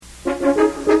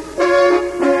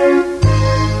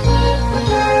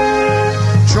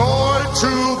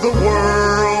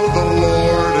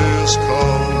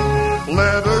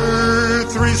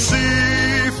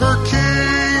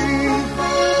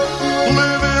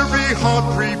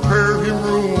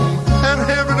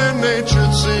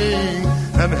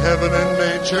Heaven and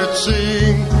nature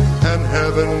sing, and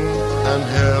heaven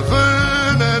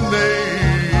and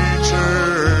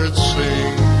nature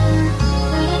sing.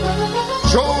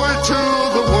 Joy to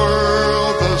the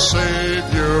world, the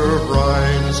Savior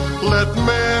rhymes. Let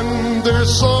men their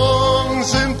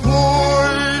songs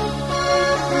employ,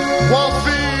 while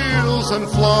fields and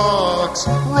flocks,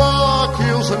 rock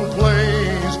hills and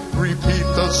plains, repeat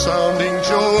the sounding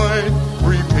joy,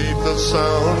 repeat the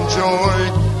sound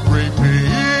joy, repeat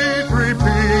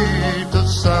the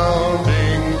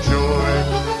sounding joy.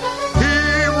 He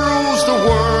rules the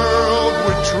world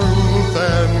with truth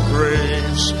and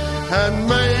grace, and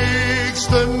makes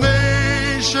the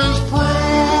nations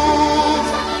prove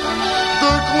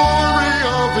the glory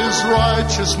of his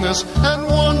righteousness, and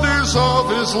wonders of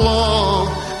his love,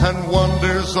 and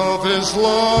wonders of his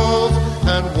love,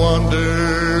 and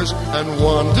wonders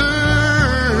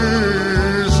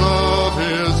of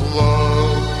his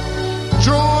love.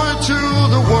 Joy to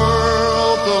the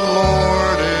world, the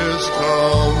Lord is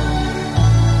come.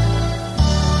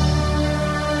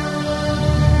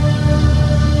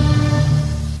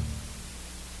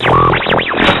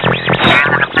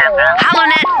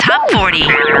 Holonet Top 40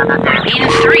 in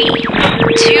 3,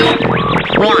 2,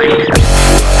 1.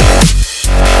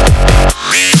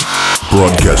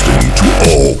 Broadcasting to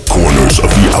all corners of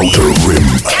the Outer Rim.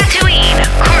 Tatooine,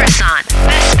 Coruscant,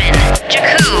 Bespin,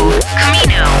 Jakku,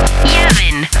 Kamino,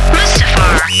 Yavin,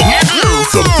 Mustafar, Naboo.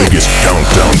 The biggest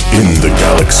countdown in the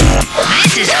galaxy.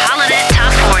 This is Holonet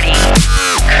Top 40,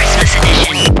 Christmas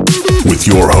edition. With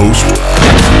your host,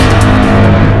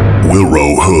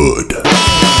 Willrow Hood.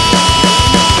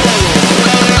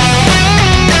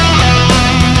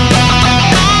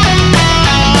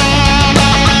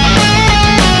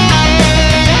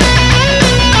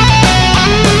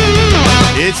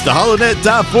 It's the Holonet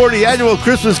Top 40 Annual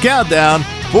Christmas Countdown.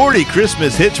 40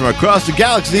 Christmas hits from across the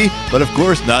galaxy, but of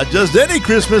course not just any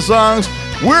Christmas songs.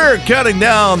 We're counting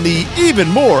down the even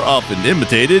more often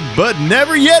imitated, but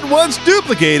never yet once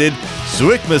duplicated,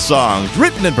 SWICmas songs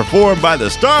written and performed by the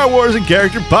Star Wars and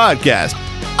Character Podcast.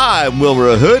 I'm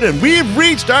Willrow Hood, and we've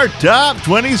reached our top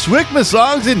 20 SWICmas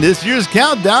songs in this year's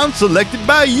countdown selected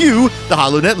by you, the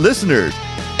Holonet listeners.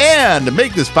 And to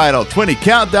make this final 20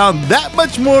 countdown that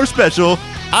much more special,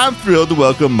 I'm thrilled to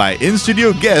welcome my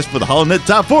in-studio guest for the Holonet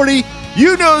Top 40.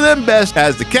 You know them best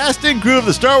as the cast and crew of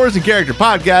the Star Wars and Character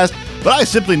Podcast, but I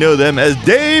simply know them as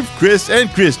Dave, Chris, and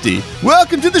Khrysti.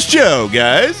 Welcome to the show,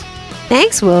 guys.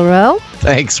 Thanks, Willrow.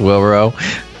 Thanks, Willrow.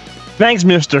 Thanks,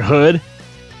 Mr. Hood.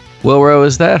 Willrow,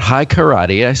 is that high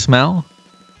karate I smell?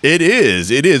 It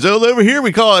is. Oh, over here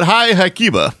we call it high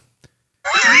kiba.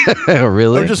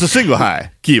 Really? Or just a single high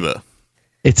kiba.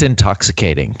 It's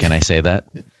intoxicating. Can I say that?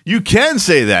 You can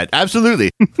say that. Absolutely.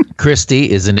 Khrysti,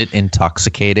 isn't it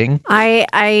intoxicating? Yeah,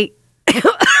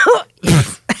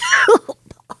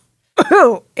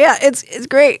 it's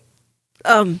great.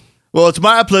 Well, it's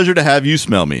my pleasure to have you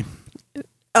smell me.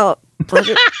 Oh,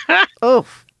 pleasure. Oh.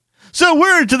 So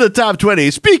we're into the top 20.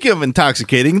 Speaking of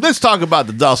intoxicating, let's talk about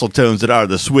the docile tones that are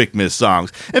the SWICmas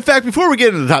songs. In fact, before we get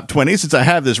into the top 20, since I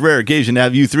have this rare occasion to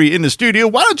have you three in the studio,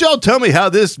 why don't y'all tell me how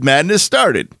this madness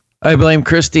started? I blame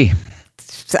Khrysti.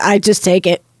 I just take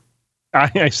it.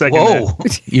 I second Whoa,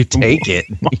 that. you take it.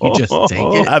 You just take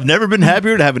it. I've never been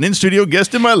happier to have an in-studio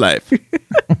guest in my life.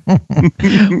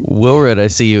 Willrow, I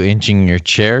see you inching your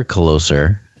chair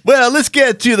closer. Well, let's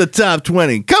get to the top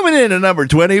 20. Coming in at number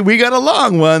 20, we got a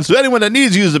long one, so anyone that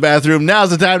needs to use the bathroom, now's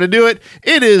the time to do it.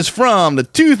 It is from the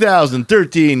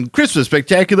 2013 Christmas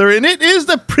Spectacular, and it is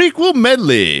the prequel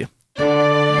medley.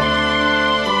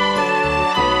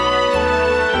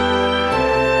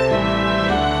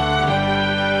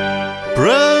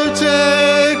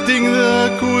 Protecting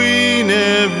the Queen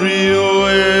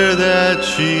everywhere that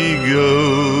she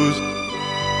goes,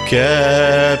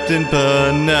 Captain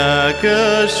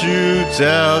Panaka shoots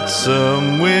out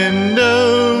some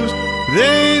windows.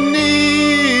 They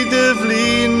need to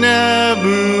flee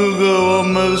Naboo, go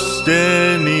almost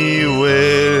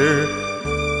anywhere.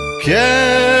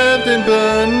 Captain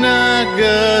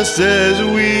Panaka says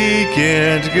we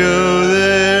can't go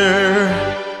there.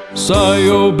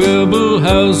 Sio Bibble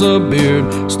has a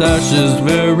beard, stash is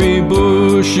very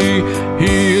bushy.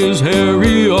 He is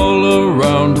hairy all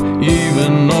around,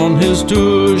 even on his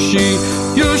tushy.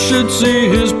 You should see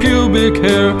his pubic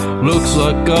hair, looks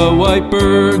like a white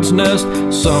bird's nest.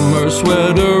 Summer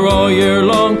sweater all year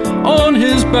long, on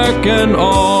his back and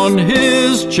on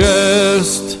his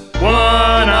chest.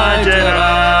 One-eyed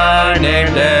Jedi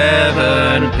named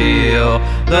Evan Peel,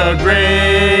 the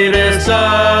greatest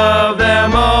of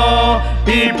them all.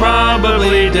 He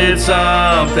probably did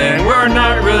something, we're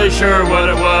not really sure what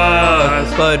it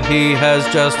was. But he has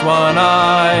just one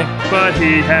eye. But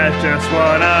he has just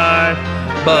one eye.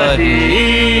 But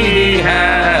he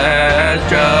has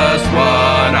just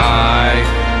one eye.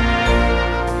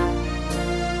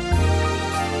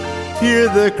 Hear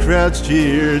the crowds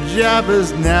cheer,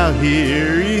 Jabba's now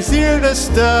here. He's here to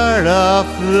start off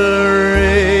the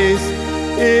race.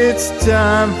 It's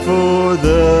time for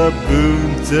the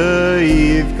Boonta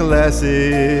Eve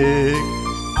Classic.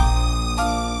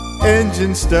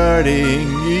 Engine starting,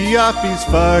 Yoppie's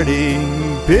farting,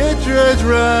 Petra's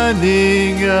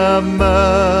running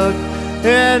amok.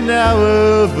 And now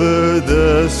over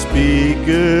the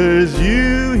speakers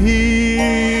you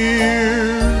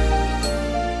hear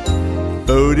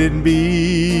Foden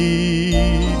Bead,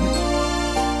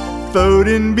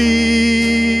 Foden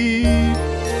Bead,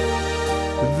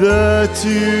 the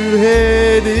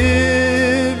two-headed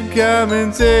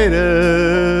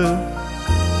commentator.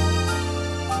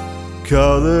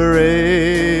 Color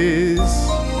race,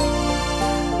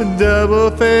 double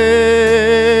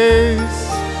face.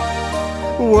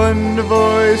 One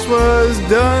voice was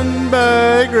done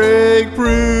by Greg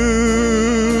Proof.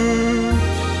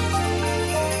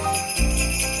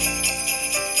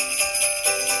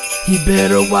 You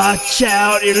better watch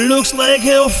out, it looks like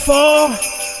he'll fall,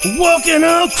 walking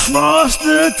across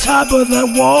the top of that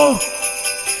wall.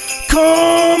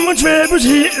 Combat Trevor's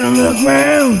hitting the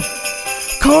ground.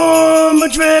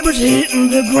 Combat Trevor's hitting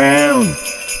the ground.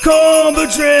 Combat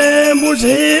Trevor's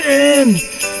hitting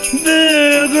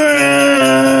the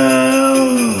ground.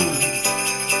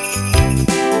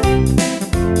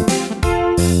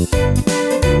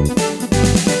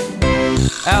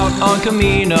 Out on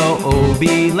Camino,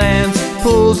 Obi lands,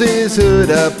 Pulls his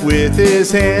hood up with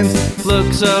his hands,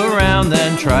 looks around,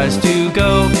 then tries to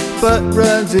go. but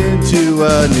runs into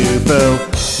a new foe.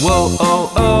 Whoa,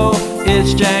 oh, oh,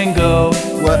 it's Django.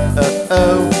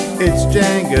 Whoa, it's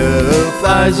Django.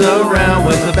 Flies around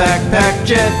with a backpack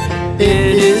jet. It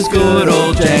is good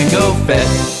old Django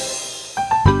Fett.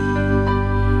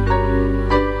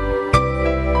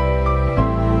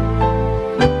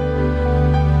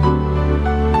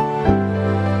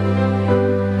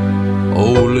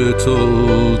 Oh,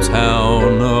 little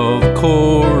town of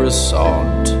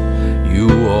Coruscant,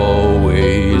 you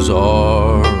always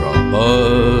are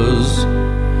abuzz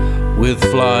with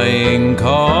flying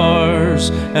cars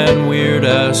and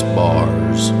weird-ass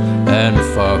bars and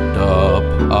fucked up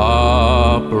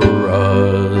operas.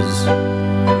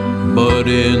 But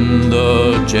in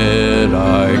the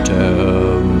Jedi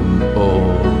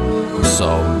Temple,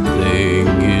 something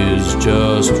is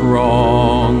just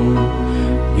wrong.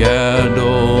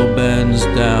 Yaddle bends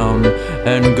down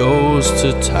and goes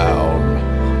to town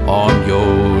on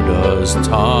Yoda's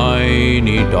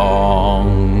tiny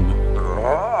dong.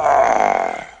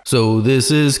 So this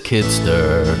is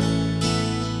Kidster.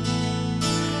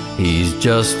 He's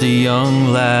just a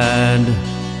young lad.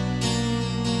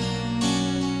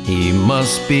 He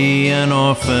must be an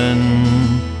orphan.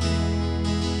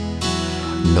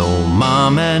 No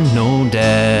mom and no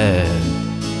dad.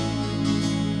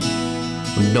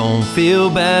 Don't feel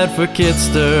bad for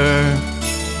Kidster.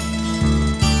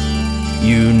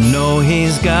 You know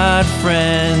he's got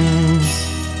friends.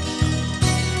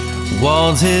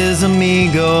 Walt's his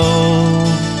amigo,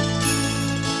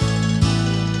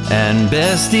 and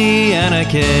bestie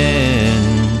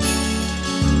Anakin.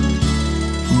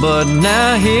 But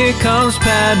now here comes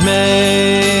Padme,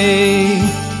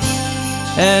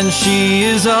 and she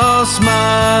is all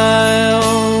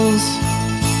smiles.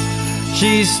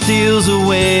 She steals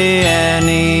away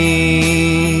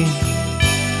Annie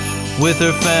with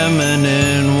her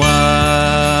feminine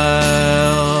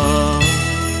wile.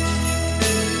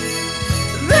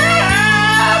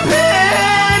 That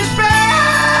bitch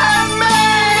Padme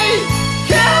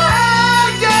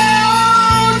can't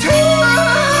go to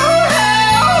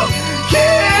hell.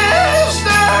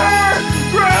 Kidster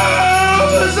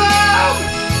grows up,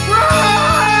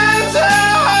 runs a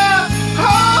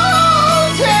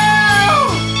hotel.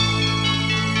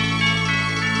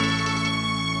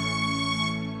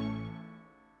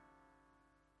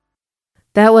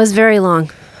 That was very long.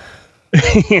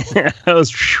 That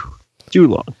was too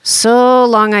long. So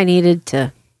long I needed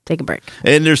to take a break.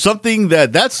 And there's something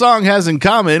that song has in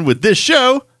common with this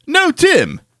show. No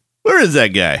Tim. Where is that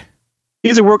guy?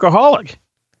 He's a workaholic.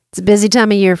 It's a busy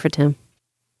time of year for Tim.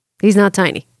 He's not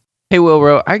tiny. Hey,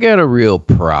 Willrow, I got a real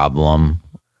problem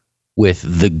with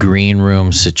the green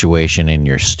room situation in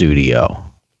your studio.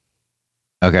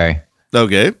 Okay?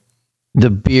 Okay. The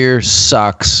beer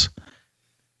sucks.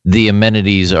 The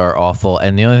amenities are awful.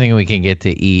 And the only thing we can get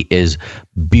to eat is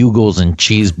bugles and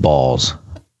cheese balls.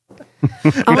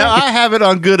 Now, I have it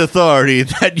on good authority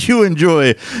that you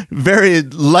enjoy very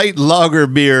light lager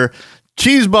beer,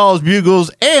 cheese balls, bugles,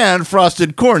 and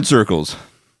frosted corn circles.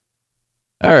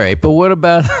 All right, but what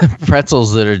about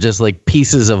pretzels that are just like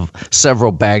pieces of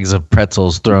several bags of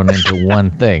pretzels thrown into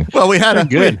one thing? Well, we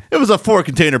had it was a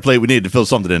 4-container plate. We needed to fill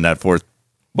something in that 4th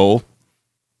bowl.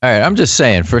 All right, I'm just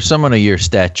saying, for someone of your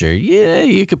stature, yeah,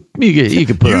 you could put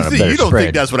on a better You don't spread.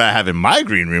 think that's what I have in my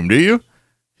green room, do you?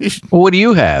 Well, what do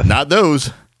you have? Not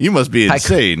those. You must be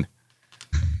insane.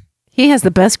 He has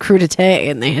the best crudité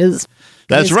in his.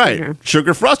 That's his right. dinner.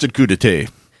 Sugar frosted crudité.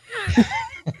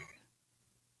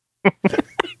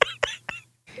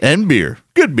 And beer.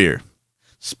 Good beer.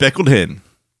 Speckled hen.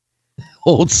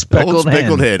 Old speckled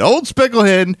hen. Old speckled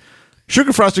hen.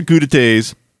 Sugar frosted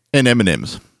crudités and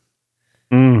M&M's.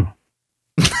 Mm.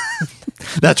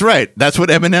 That's right. That's what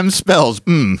M&M spells.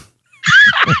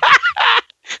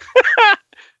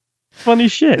 Funny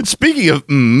shit. And speaking of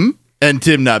and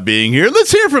Tim not being here,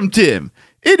 let's hear from Tim.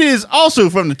 It is also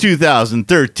from the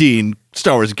 2013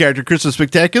 Star Wars Character Christmas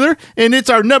Spectacular, and it's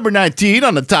our number 19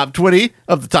 on the top 20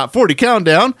 of the top 40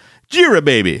 countdown, Jira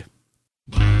Baby.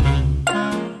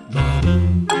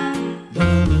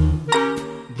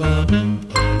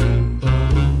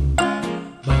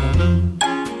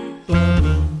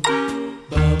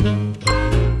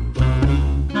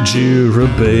 Jira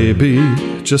baby,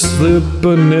 just slip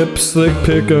a nip slick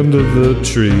pick under the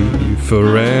tree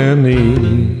for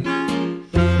Annie.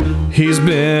 He's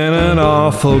been an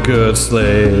awful good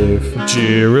slave.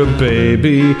 Jira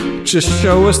baby, just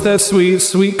show us that sweet,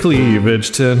 sweet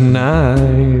cleavage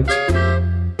tonight.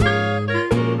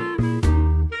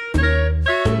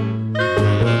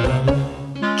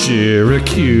 Jira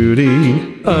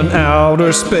cutie, an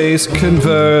outer space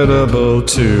convertible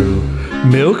to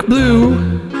milk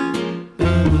blue.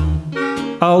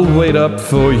 I'll wait up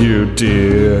for you,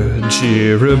 dear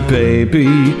Jira baby,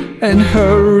 and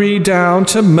hurry down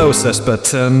to Mos Espa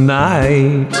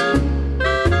tonight.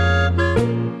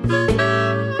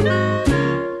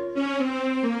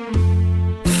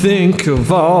 Think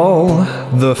of all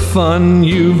the fun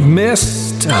you've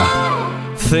missed.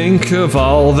 Think of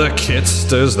all the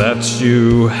kitsters that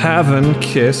you haven't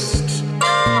kissed.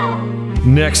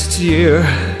 Next year,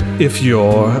 if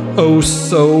you're oh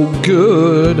so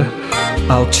good,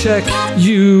 I'll check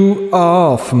you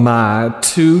off my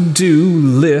to-do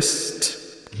list.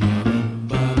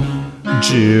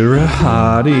 Jira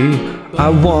hottie, I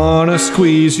wanna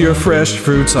squeeze your fresh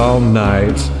fruits all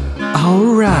night.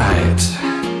 Alright,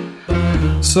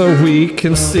 so we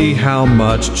can see how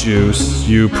much juice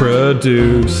you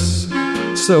produce.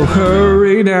 So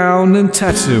hurry down and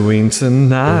Tatooine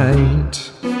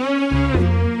tonight.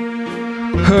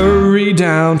 Hurry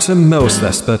down to Mos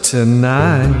Espa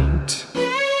tonight.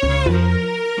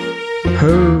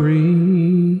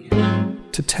 Hurry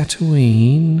to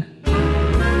Tatooine.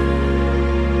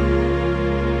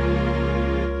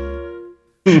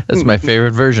 That's my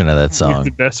favorite version of that song.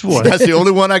 The best one. That's the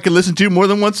only one I can listen to more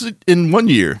than once in 1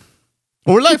 year.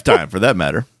 Or lifetime, for that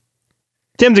matter.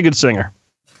 Tim's a good singer.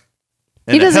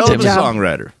 And He does a hell good of a job.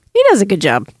 songwriter. He does a good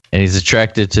job. And he's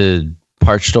attracted to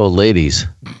parched old ladies.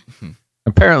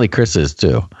 Apparently Chris is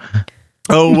too.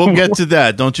 Oh, we'll get to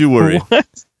that. Don't you worry. What?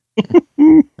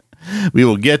 We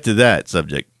will get to that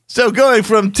subject. So going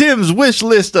from Tim's wish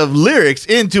list of lyrics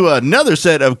into another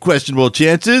set of questionable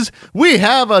chances, we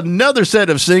have another set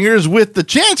of singers with the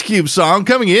Chance Cube song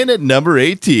coming in at number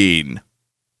 18.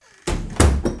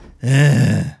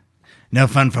 No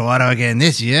fun for Watto again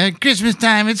this year. Christmas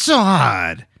time, it's so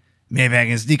hard. Maybe I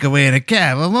can sneak away in a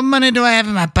cab. Well, what money do I have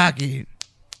in my pocket?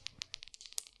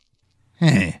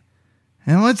 Hey,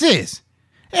 and what's this?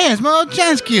 Hey, it's my old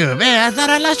Chance Cube. Hey, I thought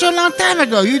I lost you a long time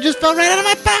ago. You just fell right out of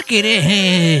my pocket.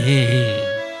 Hey.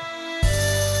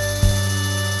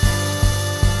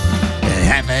 I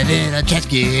have a little Chance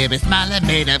Cube, it's small and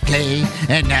made of clay.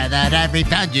 And now that I've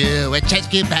refound you, a Chance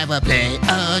Cube I will play.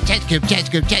 Oh, Chance Cube, Chance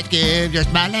Cube, Chance Cube, you're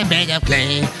small and made of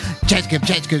clay. Chance Cube,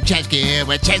 Chance Cube, Chance Cube,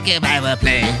 a Chance Cube I will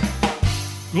play.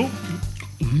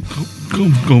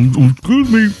 Excuse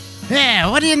me. Yeah,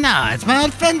 what do you know? It's my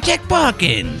old friend Jack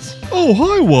Parkins. Oh,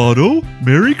 hi, Watto.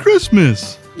 Merry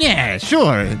Christmas. Yeah,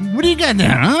 sure. What do you got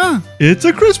there, huh? It's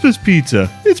a Christmas pizza.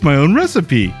 It's my own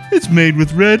recipe. It's made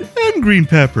with red and green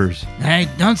peppers. I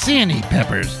don't see any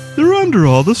peppers. They're under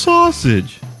all the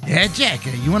sausage. Yeah, Jack,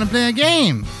 you want to play a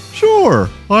game? Sure,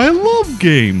 I love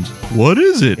games. What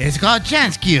is it? It's called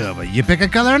Chance Cube. You pick a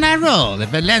color and I roll.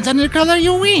 If it lands on your color,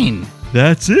 you win.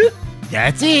 That's it?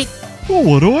 That's it. Well,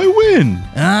 what do I win?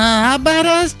 How about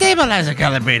a stabilizer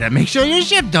calibrator? Make sure your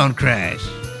ship don't crash.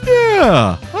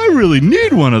 Yeah, I really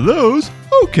need one of those.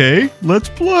 Okay, let's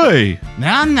play.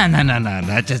 No,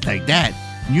 not just like that.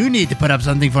 You need to put up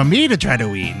something for me to try to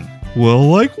win. Well,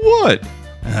 like what?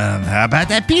 How about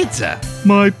that pizza?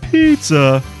 My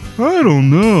pizza? I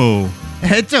don't know.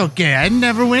 It's okay, I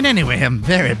never win anyway. I'm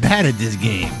very bad at this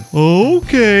game.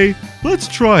 Okay, let's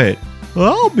try it.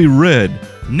 I'll be red.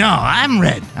 No, I'm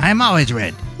red. I'm always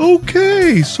red.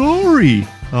 Okay, sorry.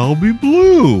 I'll be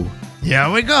blue. Here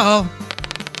we go.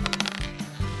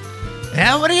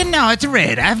 Well, what do you know? It's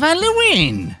red. I finally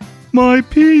win. My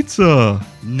pizza.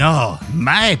 No,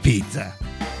 my pizza.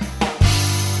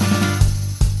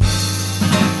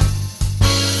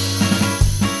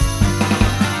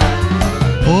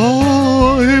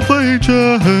 I play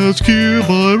chess cube.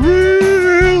 I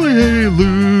really hate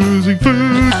losing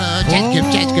food. Chess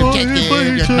cube.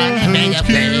 Just my made up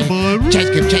play. Chess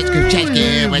cube.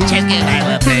 With chess cube I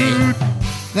will play.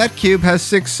 That cube has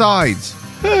 6 sides.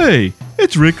 Hey,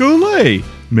 it's Rick Olay.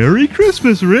 Merry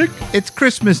Christmas, Rick. It's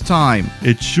Christmas time.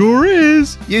 It sure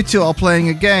is. You two are playing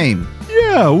a game.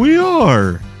 Yeah, we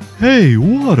are. Hey,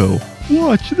 Watto,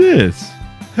 watch this.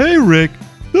 Hey, Rick,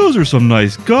 those are some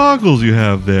nice goggles you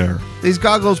have there. These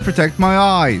goggles protect my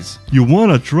eyes. You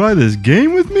want to try this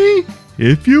game with me?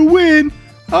 If you win,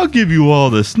 I'll give you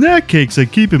all the snack cakes I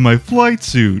keep in my flight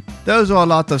suit. Those are a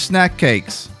lot of snack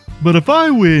cakes. But if I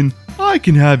win, I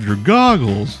can have your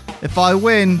goggles. If I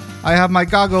win, I have my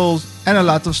goggles and a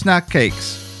lot of snack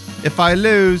cakes. If I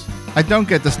lose, I don't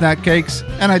get the snack cakes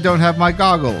and I don't have my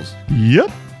goggles.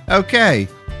 Yep. Okay,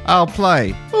 I'll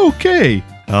play. Okay,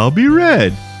 I'll be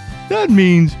red. That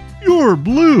means you're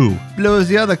blue. Blue is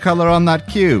the other color on that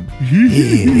cube.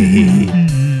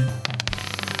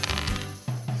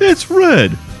 It's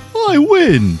red. I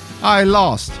win. I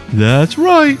lost. That's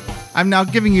right. I'm now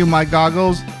giving you my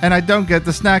goggles and I don't get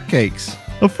the snack cakes.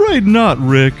 Afraid not,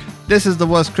 Rick. This is the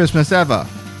worst Christmas ever.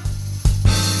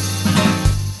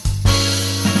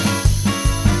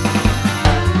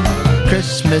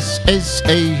 Christmas is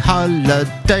a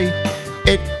holiday.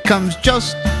 It comes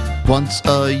just once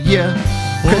a year.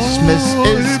 Christmas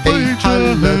is a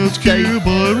holiday.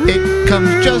 It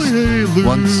comes just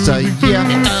once a year.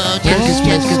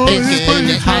 Christmas is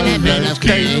a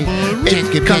holiday.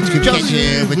 It comes just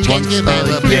once a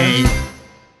year.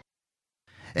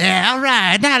 Yeah, all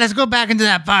right. Now let's go back into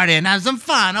that party and have some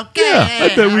fun, okay? Yeah,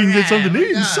 I bet we can get something to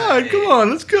eat inside. Come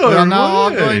on, let's go. We're now all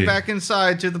going back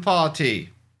inside to the party.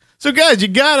 So, guys, you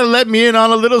gotta let me in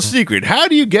on a little secret. How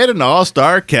do you get an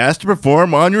all-star cast to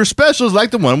perform on your specials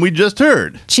like the one we just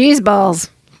heard? Cheese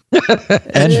balls.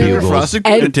 And bugles. Frosted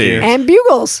And, Grenadiers. and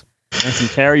bugles. And some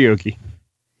karaoke.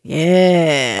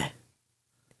 Yeah.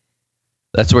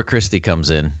 That's where Khrysti comes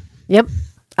in. Yep.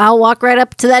 I'll walk right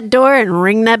up to that door and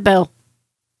ring that bell.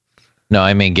 No,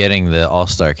 I mean getting the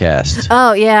all-star cast.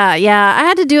 Oh, yeah. I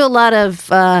had to do a lot of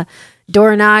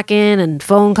door knocking and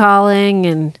phone calling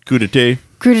and crudité,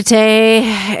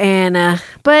 and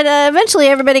but eventually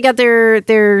everybody got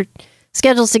their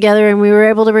schedules together and we were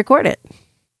able to record it.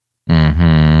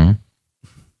 Mm-hmm.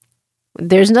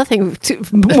 There's nothing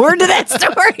more to that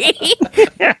story.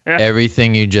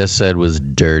 Everything you just said was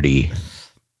dirty.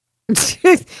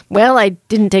 Well, I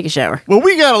didn't take a shower. Well,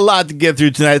 we got a lot to get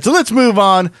through tonight, so let's move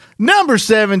on. Number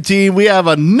 17, we have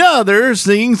another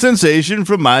singing sensation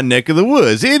from my neck of the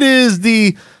woods. It is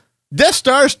the Death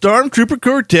Star Stormtrooper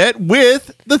Quartet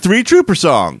with the Three Trooper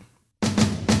song.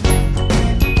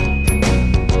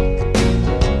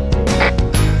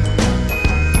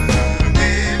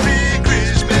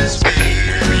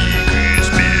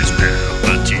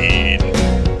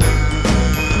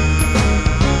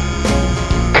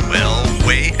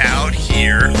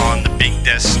 On the big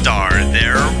Death Star,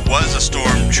 there was a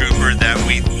stormtrooper that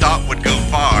we thought would go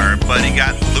far, but he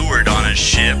got lured on a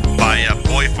ship by a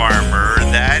boy farmer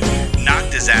that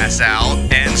knocked his ass out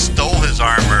and stole his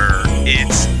armor.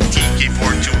 It's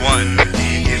TK421.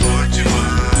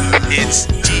 It's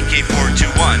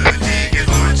TK421.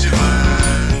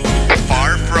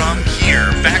 Far from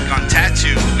here, back on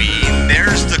Tatooine,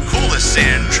 there's the coolest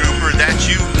sand trooper that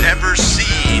you've ever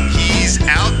seen. He's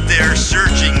out there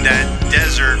searching that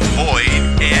desert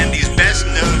void, and he's best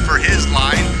known for his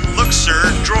line, "Look,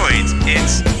 sir, droids,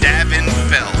 it's Davin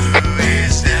Felth."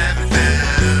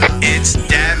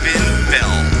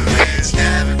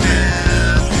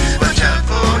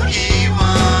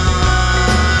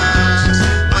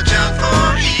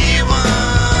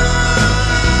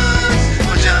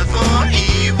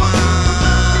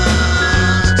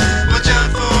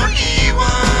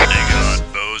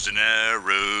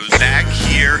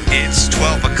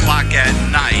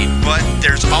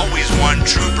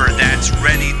 stormtrooper that's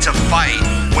ready to fight.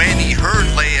 When he heard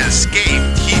Leia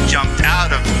escaped, he jumped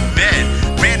out of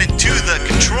bed, ran into the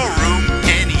control room,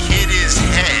 and he hit his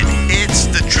head. It's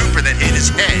the trooper that hit his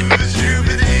head.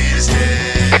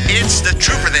 It's the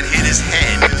trooper that hit his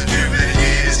head.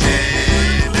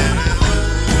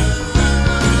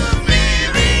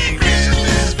 Merry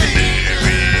Christmas,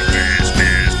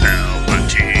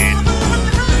 Palpatine.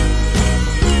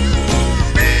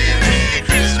 Merry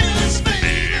Christmas,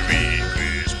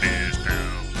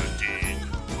 Palpatine.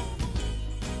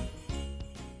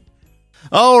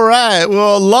 All right.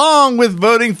 Well, along with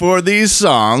voting for these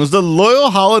songs, the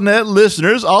loyal Holonet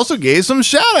listeners also gave some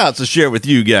shout-outs to share with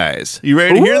you guys. You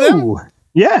ready to hear them?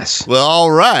 Yes. Well, all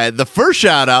right. The first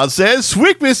shout-out says,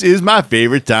 SWICmas is my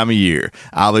favorite time of year.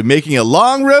 I'll be making a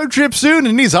long road trip soon,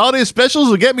 and these holiday specials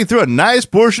will get me through a nice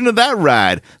portion of that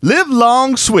ride. Live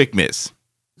long, SWICmas.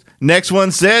 Next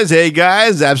one says, hey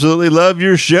guys, absolutely love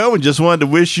your show and just wanted to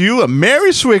wish you a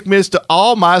Merry SWICmas to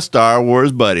all my Star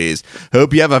Wars buddies.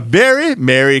 Hope you have a very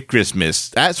Merry Christmas.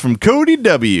 That's from Cody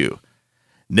W.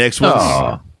 Next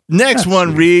one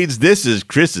reads, this is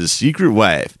Chris's secret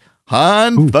wife,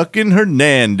 Han fucking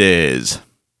Hernandez,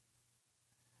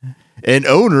 and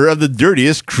owner of the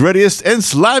dirtiest, cruddiest, and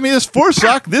slimiest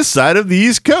foresock this side of the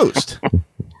East Coast.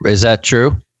 Is that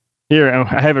true? Here,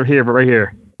 I have it here, but right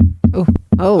here.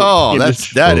 Oh,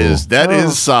 that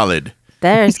is solid.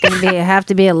 There's going to have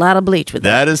to be a lot of bleach with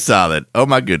that. That is solid. Oh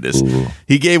my goodness. Ooh.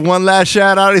 He gave one last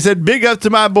shout out. He said, big up to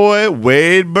my boy,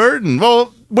 Wade Burton.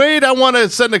 Well, Wade, I want to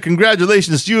send a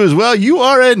congratulations to you as well. You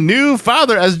are a new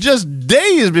father as just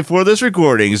days before this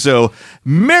recording. So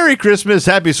Merry Christmas,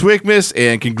 Happy SWICmas,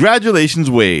 and congratulations,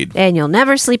 Wade. And you'll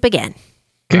never sleep again.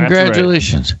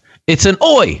 Congratulations. Right. It's an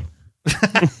oi.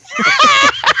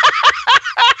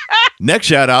 Next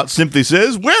shout out simply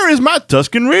says, where is my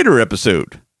Tusken Raider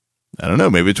episode? I don't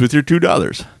know. Maybe it's with your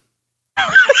 $2.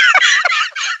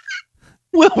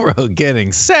 Willrow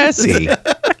getting sassy.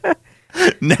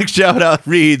 Next shout out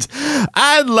reads,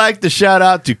 I'd like to shout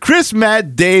out to Chris,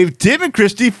 Matt, Dave, Tim, and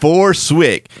Khrysti for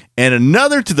SWIC, and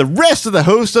another to the rest of the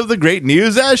hosts of the great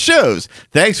NEOZAZ shows.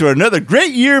 Thanks for another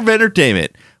great year of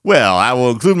entertainment. Well, I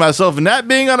will include myself in that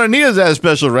being on a NEOZAZ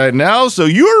special right now, so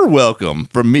you're welcome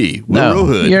from me, Willrow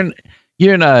Hood.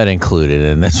 You're not included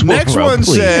in this. Next one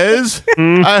says,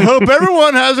 I hope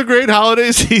everyone has a great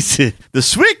holiday season. The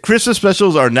SWIC Christmas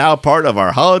specials are now part of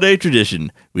our holiday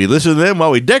tradition. We listen to them while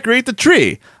we decorate the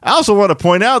tree. I also want to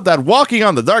point out that Walking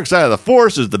on the Dark Side of the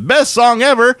Force is the best song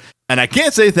ever, and I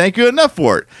can't say thank you enough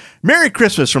for it. Merry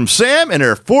Christmas from Sam and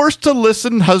her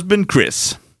forced-to-listen husband,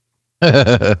 Chris.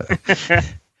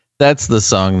 That's the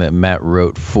song that Matt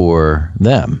wrote for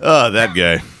them. Oh, that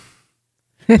guy.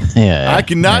 Yeah, I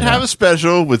cannot have a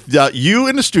special without you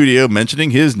in the studio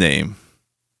mentioning his name.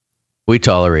 We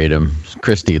tolerate him.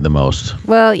 Khrysti the most.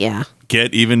 Well, yeah.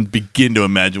 Can't even begin to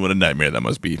imagine what a nightmare that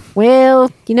must be. Well,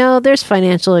 there's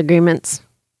financial agreements.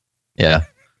 Yeah.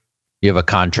 You have a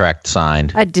contract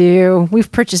signed. I do. We've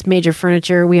purchased major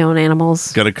furniture. We own animals.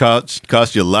 It's going to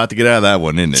cost you a lot to get out of that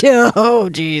one, isn't it? Oh,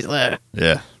 jeez.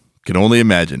 Yeah. Can only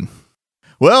imagine.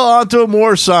 Well, on to a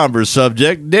more somber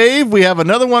subject. Dave, we have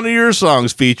another one of your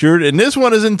songs featured, and this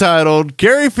one is entitled,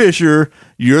 Carrie Fisher,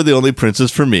 You're the Only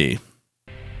Princess for Me.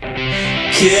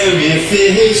 Carrie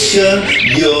Fisher,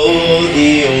 you're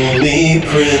the only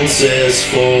princess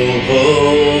for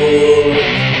me.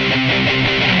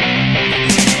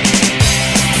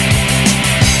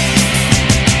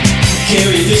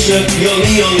 Carrie Fisher, you're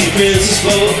the only princess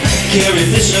for Carrie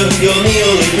Fisher, you're the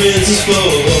only princess for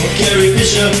Carrie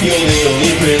Fisher, you're the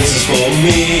only princess for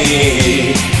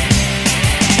me.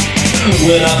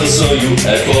 When I first saw you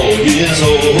at 4 years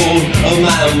old, of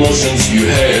my emotions you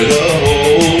had a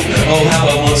hold. Oh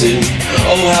how I want to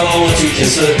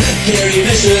kiss her. Carrie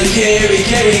Fisher, Carrie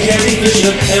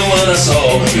Fisher. And when I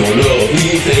saw your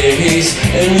lovely face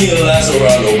and realized there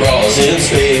are no bras in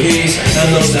space,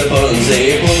 and those step buttons,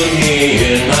 they put me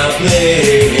in my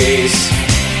place.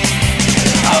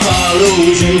 I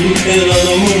followed you in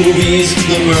other movies,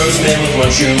 The Birdman with One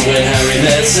Shoe and Harry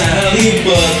Met Sally.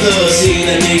 But the scene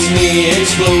that makes me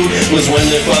explode was when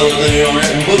they followed the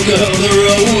unwritten book of the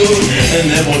road.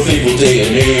 And that one fateful day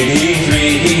in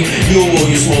 '83, you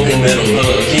wore your smoking metal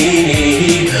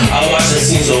bikini. I watched that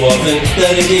scene so often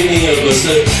that it gave me a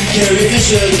blister. Carrie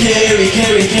Fisher, Carrie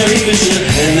Fisher.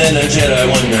 And then a Jedi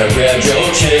one night grabbed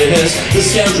your chest. The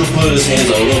scoundrel put his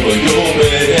hands all over your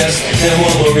breast. And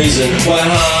one more reason why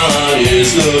Han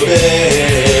is the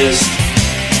best.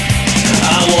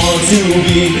 I want to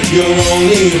be your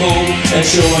only hope and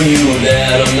show you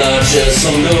that I'm not just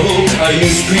some dope. I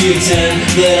used to pretend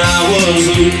that I was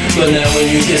Luke, but now when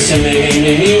you kiss him, it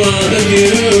make me wanna do.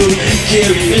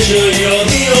 Carrie Fisher, you're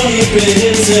the only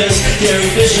princess.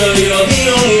 Carrie Fisher, you're the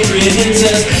only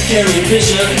princess. Carrie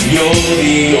Fisher, you're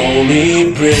the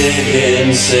only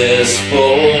princess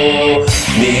for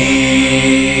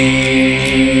me.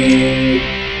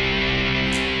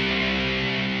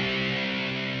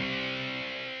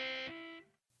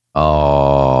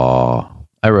 Oh,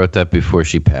 I wrote that before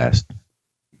she passed.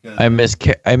 I miss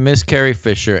Carrie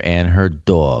Fisher and her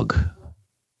dog.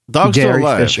 Dog's still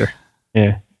alive. Fisher.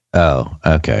 Yeah. Oh,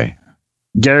 okay.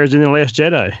 Gary's in The Last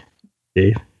Jedi,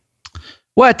 Dave.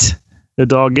 What? The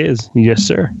dog is. Yes,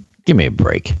 sir. Give me a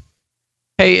break.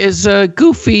 Hey, is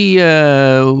Goofy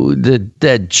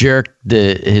that jerk?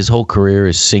 His whole career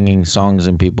is singing songs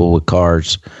and people with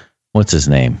cars. What's his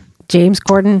name? James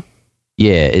Corden.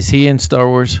 Yeah, is he in Star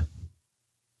Wars?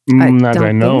 Not that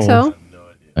I know. Think so.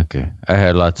 Okay, I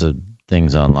had lots of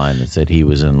things online that said he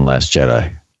was in The Last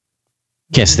Jedi.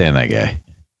 Can't stand that guy.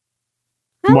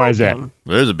 Why is that?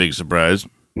 There's a big surprise.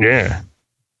 Yeah.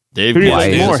 Dave Who do you can't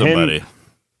like stand more, somebody. Do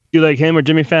you like him or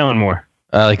Jimmy Fallon more?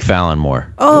 I like Fallon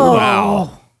more. Oh,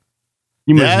 Wow.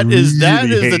 You That must is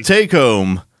really the hate- take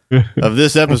home of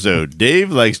this episode.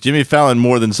 Dave likes Jimmy Fallon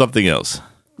more than something else.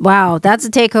 wow. That's a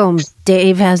take home.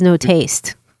 Dave has no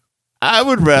taste. I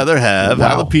would rather have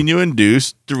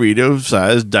jalapeno-induced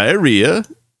Dorito-sized diarrhea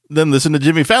than listen to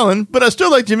Jimmy Fallon, but I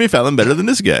still like Jimmy Fallon better than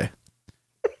this guy.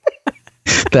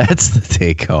 That's the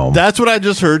take home. That's what I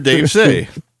just heard Dave say.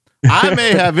 I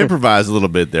may have improvised a little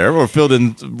bit there or filled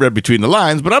in read between the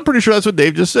lines, but I'm pretty sure that's what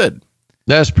Dave just said.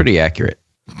 That's pretty accurate.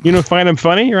 You don't find him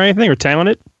funny or anything or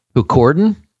talented? Who,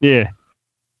 Corden? Yeah.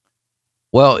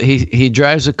 Well, he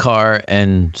drives a car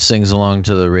and sings along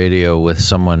to the radio with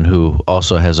someone who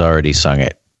also has already sung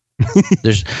it.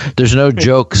 There's no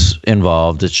jokes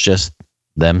involved. It's just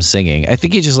them singing. I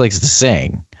think he just likes to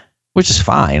sing, which is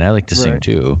fine. I like to sing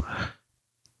too.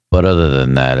 But other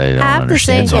than that, I don't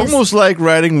understand. It's almost like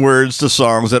writing words to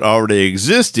songs that already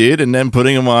existed and then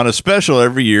putting them on a special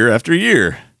every year after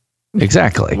year.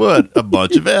 Exactly. What a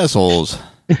bunch of assholes.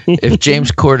 If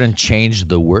James Corden changed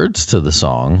the words to the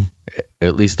song,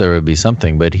 at least there would be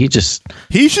something. But he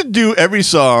should do every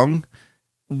song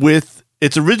with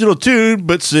its original tune,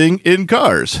 but sing in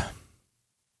cars.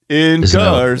 In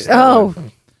cars.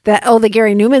 The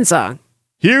Gary Newman song.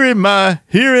 Here am I,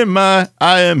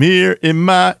 I am here in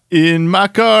my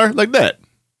car, like that.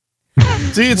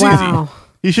 See, it's easy.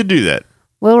 He should do that.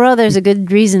 Willrow, there's a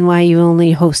good reason why you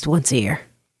only host once a year.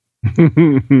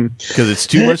 Because it's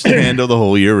too much to handle the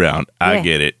whole year round. I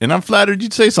get it. And I'm flattered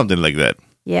you'd say something like that.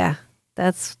 Yeah,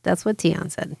 that's what Tion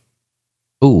said.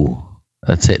 Ooh,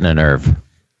 that's hitting a nerve.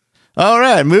 All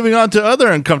right, moving on to other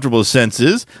uncomfortable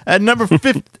senses. At number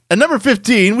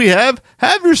 15, we have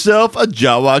Yourself a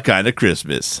Jawa Kind of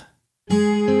Christmas.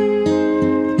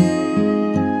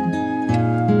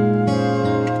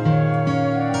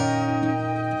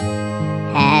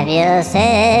 Have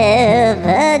yourself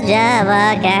a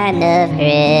Java kind of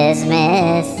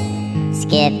Christmas.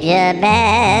 Skip your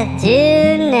bath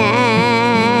tonight.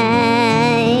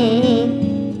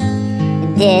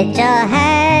 Ditch all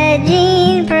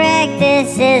hygiene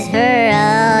practices for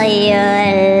all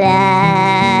your life.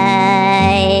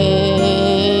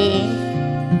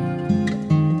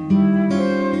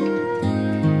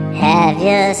 Have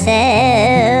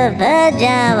yourself a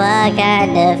Java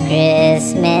kind of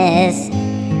Christmas.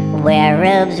 Wear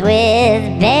robes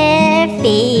with bare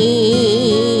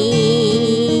feet.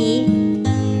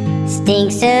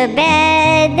 Stink so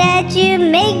bad that you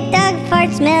make dog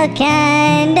farts smell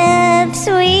kind of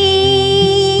sweet.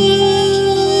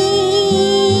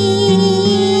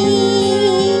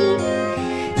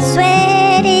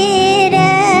 Sweat it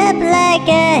up like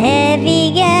a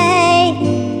heavy guy,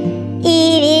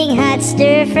 eating hot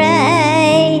stir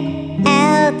fry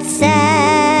outside.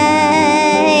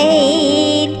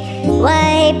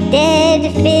 Wipe dead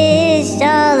fish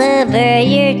all over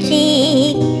your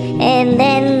cheek and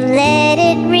then let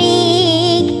it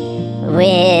reek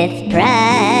with pride.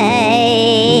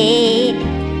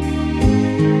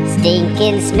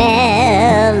 Stinking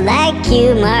smell like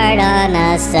Q-Mart on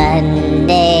a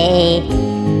Sunday,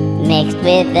 mixed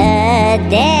with a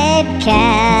dead cow.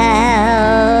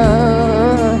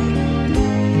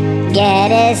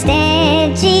 Get as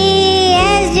stanchy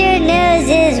as your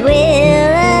noses will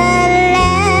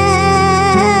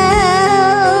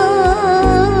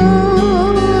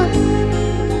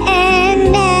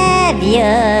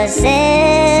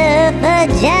yourself a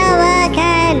Jawa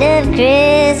kind of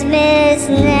Christmas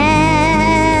now.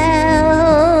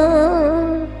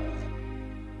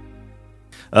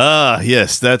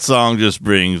 Yes, that song just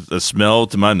brings a smell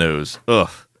to my nose. Ugh.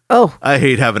 Oh. I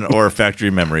hate having an olfactory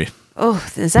memory. Oh,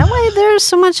 is that why there's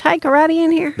so much high karate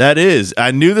in here? That is.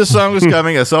 I knew the song was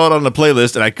coming. I saw it on the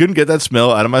playlist, and I couldn't get that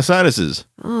smell out of my sinuses.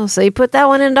 Oh, so you put that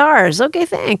one into ours. Okay,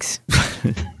 thanks.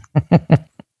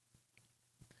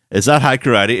 It's not high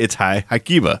karate. It's high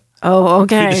hakiba. Oh,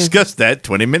 okay. We discussed that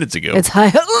 20 minutes ago. It's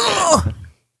high.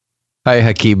 Hi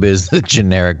Hakiba is the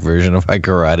generic version of Hi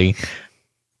Karate.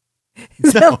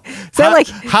 Is that like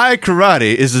High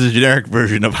Karate is the generic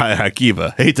version of High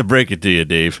Hakiba. Hate to break it to you,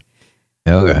 Dave.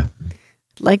 Okay.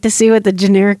 Like to see what the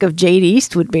generic of Jade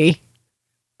East would be.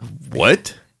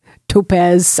 What?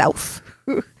 Topaz South.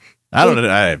 I don't know.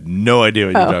 I have no idea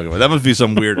what you're talking about. That must be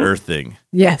some weird Earth thing.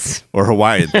 Yes. Or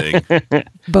Hawaiian thing.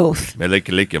 Both.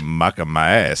 Lick maka my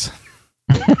ass.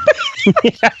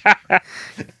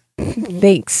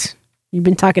 Thanks. You've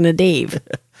been talking to Dave.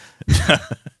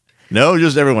 No,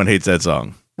 just everyone hates that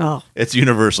song. Oh. It's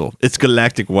universal. It's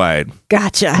galactic wide.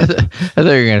 Gotcha. I thought you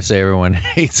were going to say everyone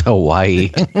hates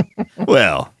Hawaii.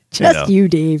 Well, just you,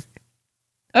 Dave.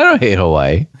 I don't hate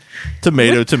Hawaii.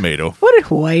 Tomato. What did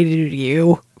Hawaii do to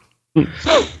you?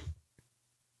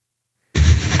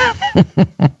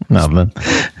 Nothing.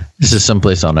 This is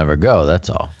someplace I'll never go. That's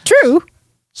all. True.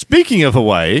 Speaking of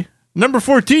Hawaii, number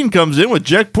 14 comes in with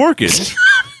Jack Porkins.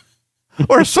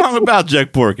 Or a song about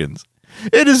Jack Porkins.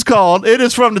 It is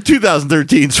from the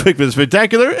 2013 SWICmas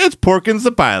Spectacular. It's Porkins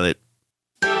the Pilot.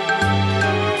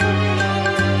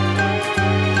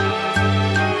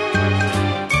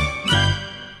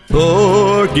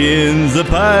 Porkins the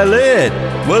Pilot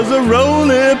was a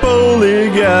roly-poly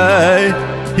guy.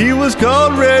 He was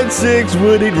called Red Six,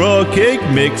 would eat raw cake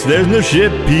mix. There's no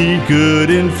ship he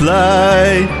couldn't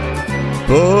fly.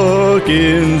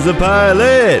 Porkins the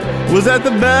Pilot was at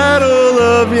the Battle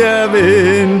of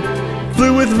Yavin.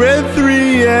 Flew with Red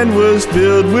 3 and was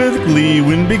filled with glee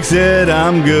when Big said,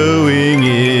 I'm going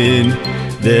in.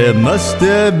 There must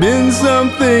have been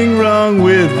something wrong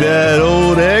with that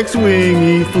old X-Wing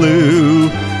he flew.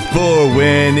 For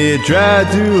when it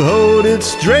tried to hold it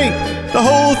straight, the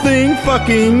whole thing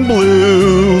fucking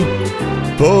blew.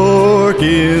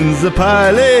 Porkins the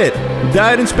Pilot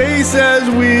died in space as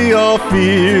we all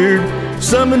feared.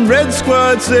 Some in Red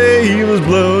Squad say he was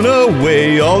blown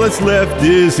away. All that's left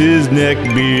is his neck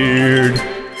beard.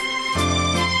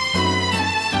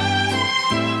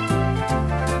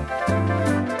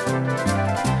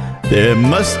 There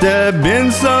must have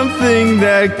been something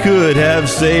that could have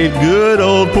saved good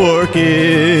old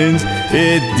Porkins.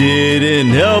 It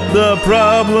didn't help the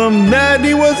problem that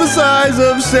he was the size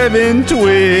of 7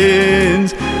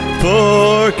 twins.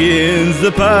 Porkins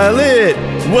the Pilot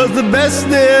was the best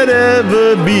there'd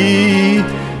ever be.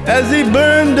 As he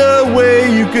burned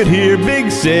away, you could hear Big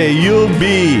say, you'll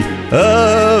be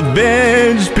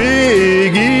avenged,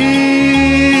 Piggy.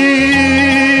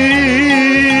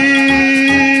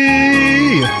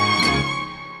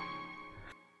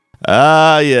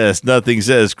 Ah, yes, nothing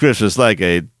says Christmas like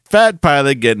a fat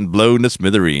pilot getting blown to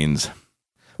smithereens.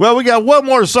 Well, we got one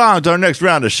more song to our next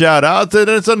round of shout-outs, and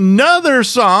it's another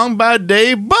song by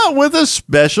Dave, but with a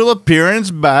special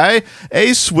appearance by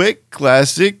a SWIC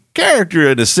classic character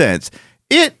in a sense.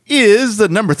 It is the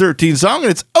number 13 song,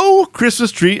 and it's Oh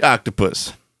Christmas Tree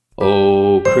Octopus.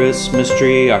 Oh, Christmas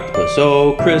tree octopus,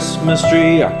 oh, Christmas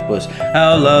tree octopus,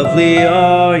 how lovely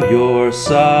are your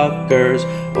suckers.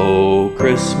 Oh,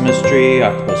 Christmas tree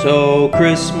octopus, oh,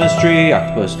 Christmas tree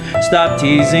octopus, stop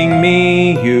teasing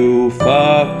me, you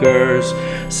fuckers.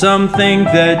 Some think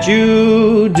that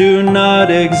you do not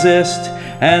exist,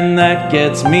 and that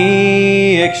gets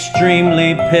me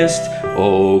extremely pissed.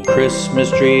 Oh,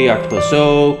 Christmas tree octopus,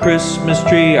 oh, Christmas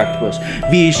tree octopus,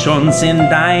 wie schon sind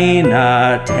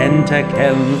deine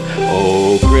Tentakeln.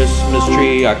 Oh, Christmas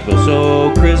tree octopus,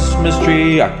 oh, Christmas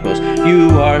tree octopus, you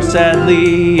are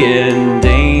sadly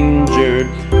endangered.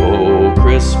 Oh,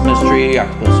 Christmas tree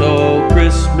octopus, oh,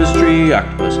 Christmas tree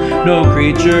octopus, no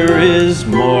creature is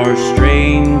more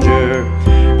stranger.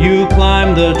 You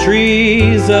climb the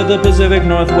trees of the Pacific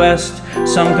Northwest.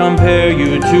 Some compare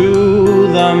you to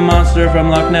the monster from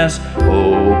Loch Ness.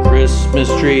 Oh, Christmas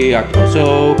tree octopus,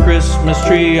 oh, Christmas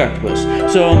tree octopus,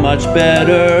 so much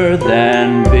better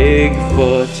than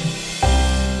Bigfoot.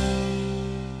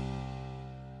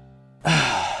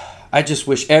 I just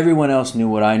wish everyone else knew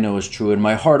what I know is true in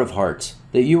my heart of hearts,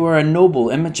 that you are a noble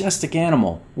and majestic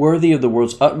animal, worthy of the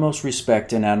world's utmost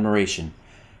respect and admiration.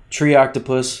 Tree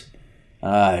octopus,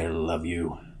 I love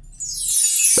you.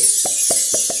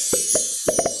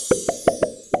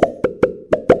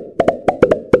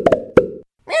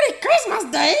 Merry Christmas,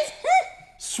 Dave.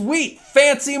 sweet,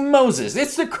 fancy Moses.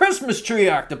 It's the Christmas tree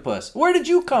octopus. Where did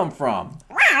you come from?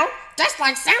 Well, just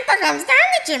like Santa comes down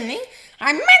the chimney,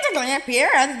 I magically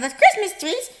appear under the Christmas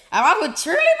trees of all who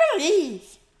truly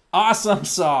believe. Awesome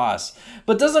sauce.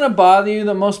 But doesn't it bother you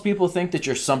that most people think that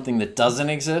you're something that doesn't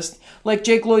exist? Like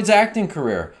Jake Lloyd's acting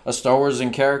career, a Star Wars in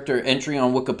character entry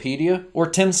on Wikipedia, or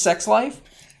Tim's sex life?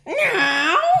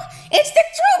 No, it's the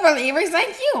true believers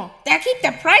like you that keep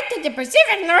the plight of the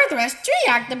Pacific Northwest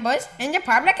tree octopus in the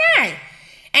public eye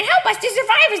and help us to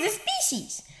survive as a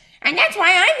species. And that's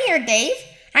why I'm here, Dave.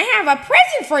 I have a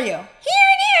present for you. Here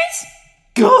it is.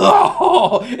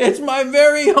 Oh, it's my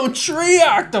very own tree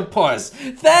octopus.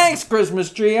 Thanks, Christmas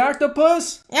tree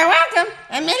octopus. You're welcome,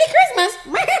 and Merry Christmas.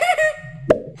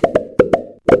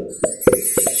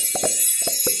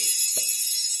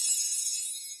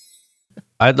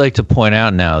 I'd like to point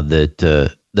out now that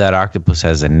that octopus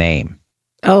has a name.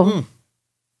 Oh.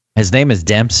 His name is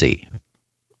Dempsey.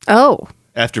 Oh.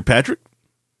 After Patrick?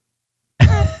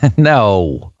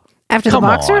 No. After the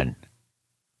boxer? On.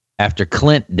 After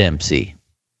Clint Dempsey.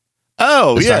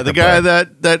 Oh, yeah, the guy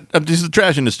that empties the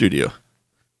trash in the studio.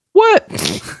 What?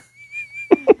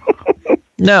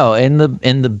 No, in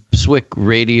the SWIC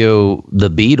radio, the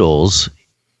Beatles,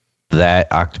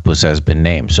 that octopus has been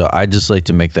named. So I just like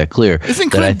to make that clear.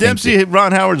 Isn't Clint Dempsey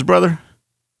Ron Howard's brother?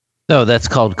 No, that's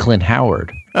called Clint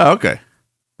Howard. Oh, okay.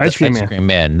 Ice cream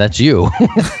man. That's you.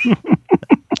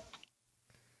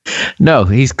 No,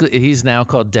 he's now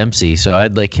called Dempsey. So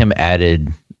I'd like him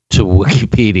added to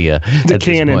Wikipedia at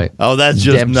this point. Oh, that's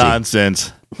just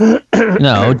nonsense.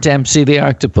 No, Dempsey the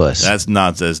octopus. That's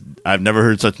nonsense. I've never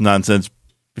heard such nonsense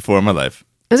before in my life.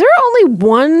 Is there only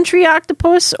one tree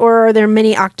octopus, or are there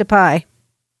many octopi?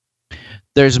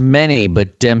 There's many,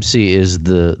 but Dempsey is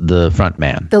the front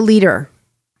man. The leader.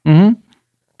 Mm-hmm.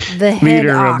 The head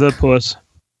leader oc. of the puss.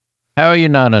 How are you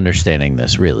not understanding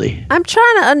this, really? I'm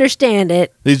trying to understand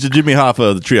it. He's the Jimmy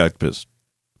Hoffa of the tree octopus.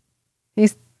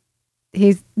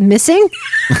 He's missing?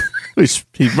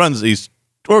 he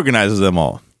organizes them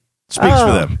all. Speaks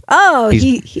for them. Oh,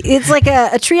 it's like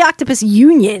a tree octopus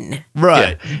union.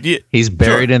 Right. Yeah. He's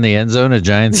buried in the end zone of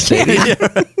Giants Stadium.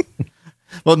 Yeah.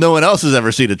 Well, no one else has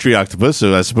ever seen a tree octopus,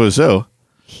 so I suppose so.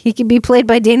 He could be played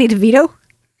by Danny DeVito.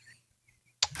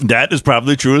 That is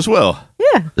probably true as well.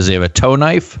 Yeah. Does he have a toe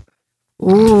knife?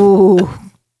 Ooh.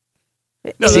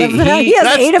 No, See,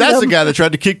 that's the guy that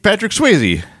tried to kick Patrick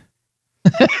Swayze.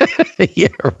 Yeah,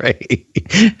 right.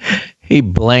 He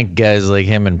blanked guys like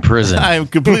him in prison. I am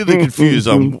completely confused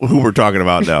on who we're talking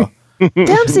about now.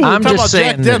 Dempsey. I'm talking just about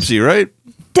saying Jack Dempsey, right?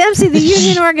 Dempsey, the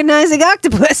union organizing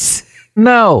octopus.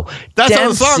 No, that's how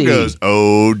the song goes.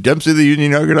 Oh, Dempsey, the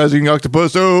union organizing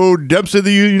octopus. Oh, Dempsey,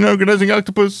 the union organizing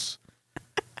octopus.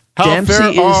 How Dempsey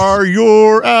fair are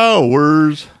your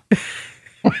hours?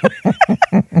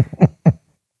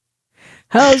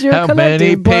 How's your How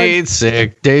many paid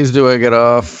sick days do I get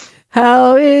off?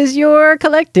 How is your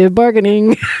collective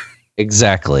bargaining?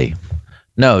 Exactly.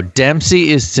 No,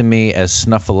 Dempsey is to me as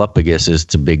Snuffleupagus is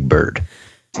to Big Bird.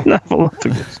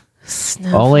 Snuffleupagus.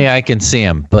 Only I can see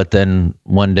him, but then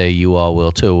one day you all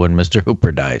will too when Mr.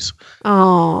 Hooper dies.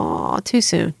 Oh, too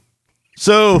soon.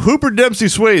 So Hooper Dempsey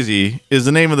Swayze is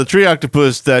the name of the tree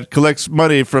octopus that collects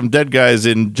money from dead guys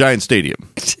in Giant Stadium.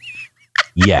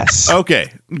 Yes. Okay.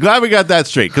 Glad we got that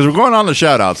straight because we're going on the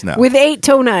shout outs now. With 8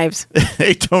 toe knives.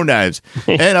 8 toe knives.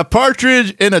 And a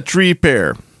partridge in a tree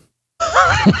pear. All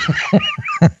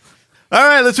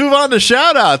right, let's move on to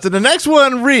shout outs. And the next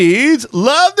one reads,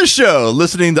 love the show.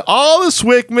 Listening to all the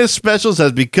SWICmas specials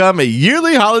has become a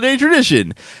yearly holiday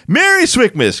tradition. Merry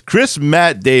SWICmas, Chris,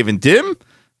 Matt, Dave, and Tim.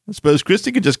 I suppose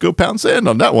Khrysti could just go pound sand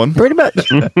on that one. Pretty much.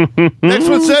 Next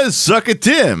one says, suck it,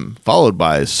 Tim. Followed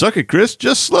by, suck it, Chris,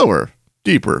 just slower,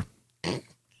 deeper.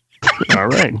 All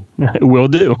right. Will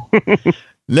do.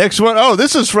 Next one. Oh,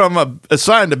 this is from a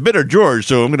sign to Bitter George,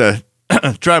 so I'm going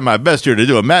to try my best here to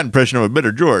do a Matt impression of a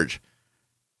Bitter George.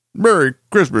 Merry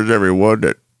Christmas, everyone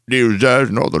at NEOZAZ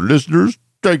and all the listeners.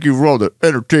 Thank you for all the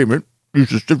entertainment,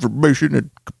 useless information, and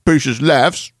capacious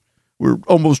laughs. We're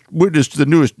almost witness to the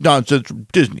newest nonsense from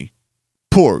Disney.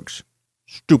 Porgs.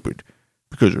 Stupid.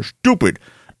 Because they're stupid.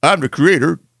 I'm the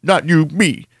creator, not you,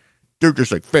 me. They're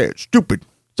just like fans. Stupid.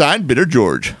 Signed, Bitter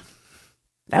George.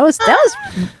 That was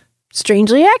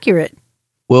strangely accurate.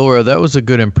 Willrow, that was a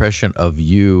good impression of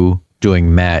you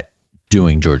doing Matt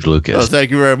doing George Lucas. Oh,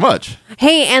 thank you very much.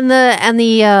 Hey, and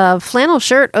the flannel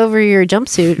shirt over your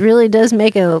jumpsuit really does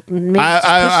make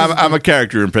I'm a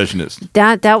character impressionist.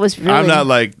 That was really. I'm not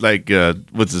like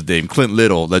what's his name, Clint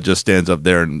Little, that just stands up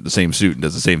there in the same suit and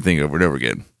does the same thing over and over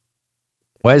again.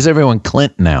 Why is everyone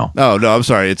Clint now? Oh no, I'm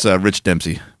sorry. It's Rich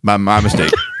Dempsey. My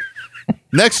mistake.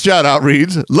 Next shout out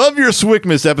reads, love your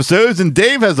SWICmas episodes, and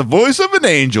Dave has the voice of an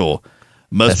angel.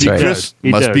 Must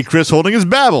be Chris holding his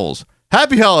babbles.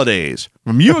 Happy holidays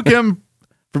from Joachim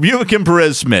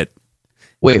Perez Smith.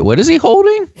 Wait, what is he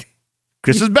holding?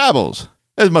 Chris's babbles.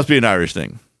 It must be an Irish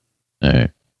thing. All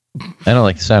right. I don't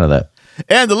like the sound of that.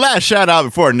 And the last shout out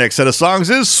before our next set of songs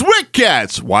is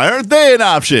SWICcats. Why aren't they an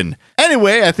option?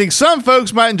 Anyway, I think some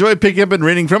folks might enjoy picking up and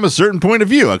reading from a certain point of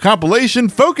view. A compilation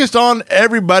focused on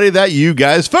everybody that you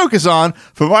guys focus on,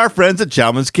 from our friends at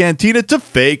Chalman's Cantina to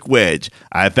Fake Wedge.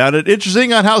 I found it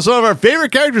interesting on how some of our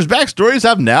favorite characters' backstories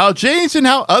have now changed and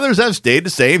how others have stayed the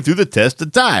same through the test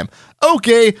of time.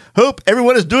 Okay, hope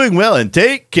everyone is doing well and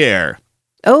take care.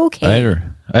 Okay.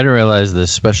 I didn't realize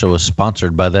this special was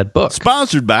sponsored by that book.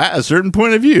 Sponsored by a certain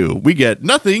point of view. We get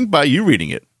nothing by you reading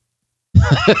it.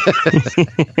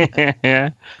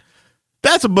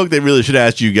 That's a book they really should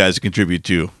ask you guys to contribute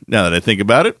to, now that I think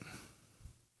about it.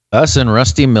 Us and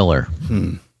Rusty Miller.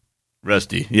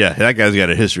 Rusty. Yeah, that guy's got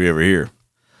a history over here.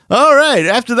 All right,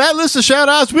 after that list of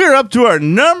shout-outs, we're up to our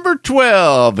number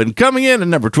 12. And coming in at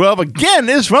number 12, again,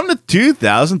 is from the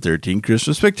 2013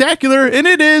 Christmas Spectacular, and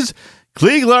it is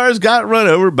Klieglar's Got Run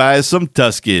Over by Some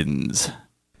Tuscans.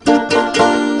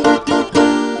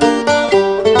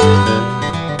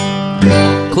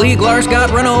 Klieglar's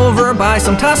got run over by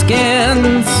some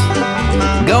Tuscans,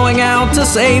 going out to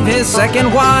save his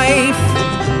second wife.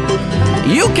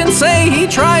 You can say he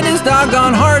tried his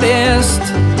doggone hardest,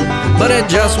 but it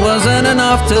just wasn't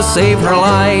enough to save her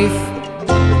life.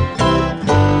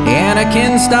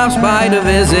 Anakin stops by to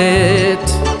visit,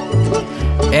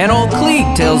 and old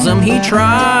Klieg tells him he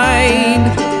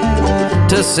tried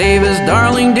to save his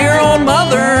darling dear old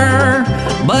mother,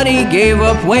 but he gave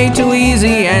up way too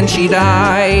easy and she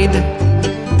died.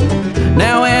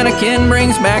 Now Anakin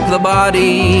brings back the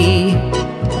body,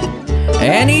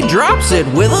 and he drops it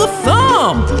with a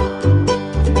thump.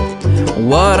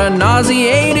 What a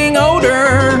nauseating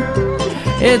odor.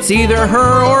 It's either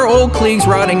her or old Klieg's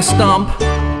rotting stump.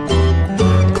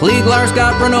 Klieglar's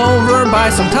got run over by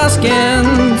some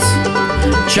Tuscans,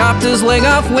 chopped his leg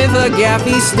off with a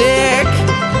gaffy stick.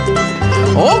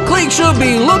 Old Klieg should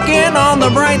be looking on the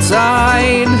bright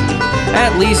side.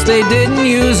 At least they didn't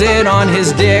use it on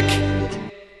his dick.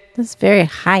 That's very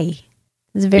high.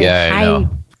 It's very I know.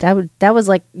 That was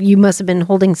like you must have been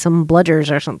holding some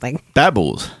bludgers or something.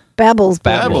 Babbles. Babbles.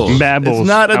 Babbles. It's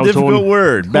not a difficult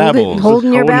word. Babbles.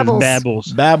 Holding your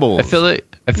babbles. Babbles.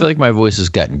 I feel like my voice has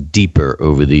gotten deeper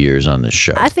over the years on this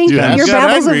show. I think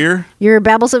your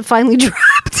babbles have finally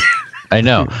dropped. I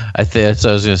know. That's what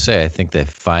I was going to say. I think that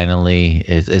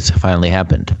it's finally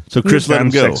happened. So Chris, let him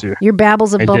go. Your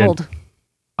babbles have bubbled.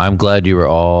 I'm glad you were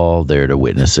all there to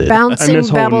witness it. Bouncing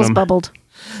babbles bubbled.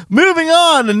 Moving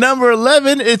on to number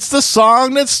 11, it's the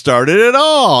song that started it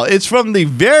all. It's from the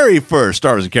very first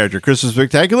Star Wars Character Christmas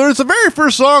Spectacular. It's the very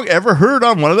first song ever heard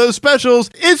on one of those specials.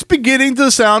 It's beginning to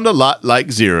sound a lot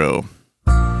like Zero.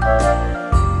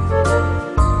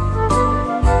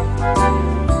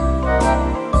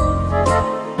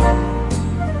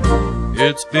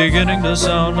 It's beginning to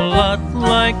sound a lot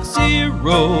like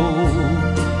Zero.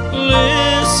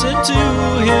 Listen to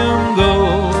him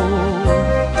go.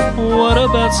 What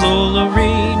about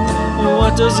Solarine?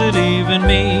 What does it even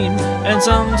mean? And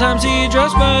sometimes he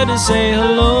drops by to say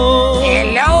hello.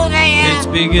 Hello there. It's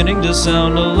beginning to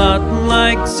sound a lot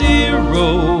like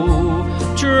Zero.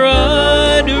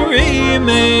 Try to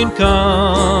remain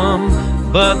calm,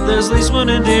 but there's at least one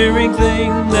endearing thing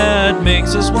that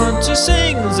makes us want to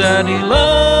sing, is that he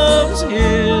loves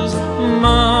his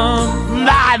mom.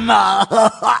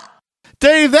 Mama!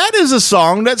 Dave, that is a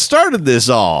song that started this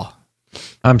all.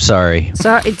 I'm sorry.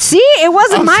 See, it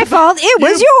wasn't my fault. It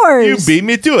was yours. You beat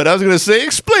me to it. I was going to say,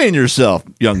 explain yourself,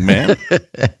 young man.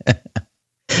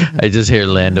 I just hear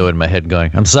Lando in my head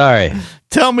going, I'm sorry.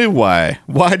 Tell me why.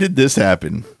 Why did this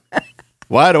happen?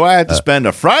 Why do I have to spend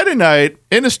a Friday night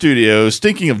in a studio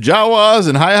stinking of Jawas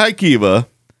and Hi Kiva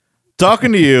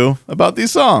talking to you about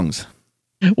these songs?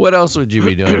 What else would you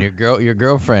be doing? Your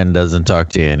girlfriend doesn't talk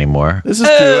to you anymore. This is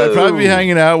true. I'd probably be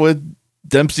hanging out with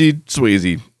Dempsey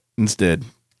Swayze instead.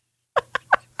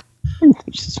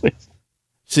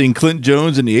 Seeing Clint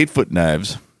Jones and the 8-Foot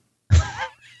Knives.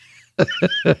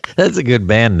 That's a good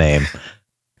band name.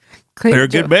 They're a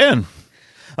good band.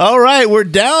 All right, we're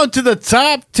down to the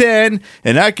top 10,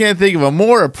 and I can't think of a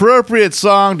more appropriate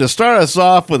song to start us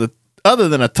off with other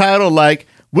than a title like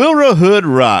Willrow Hood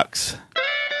Rocks.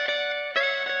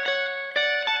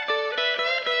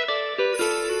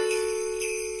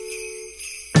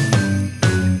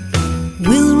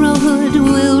 Willrow Hood,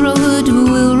 Willrow Hood,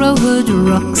 Willrow Hood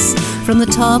rocks. from the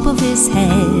top of his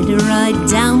head right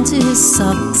down to his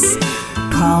socks.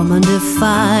 Calm under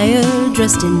fire,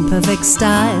 dressed in perfect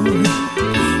style.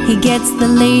 He gets the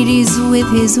ladies with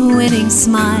his winning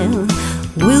smile.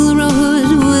 Willrow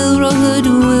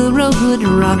Hood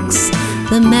rocks.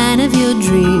 The man of your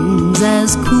dreams,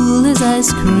 as cool as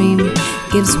ice cream,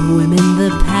 gives women the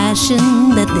passion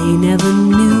that they never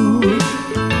knew.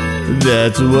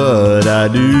 That's what I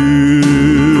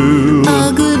do.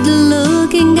 A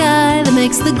good-looking guy that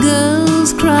makes the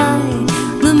girls cry.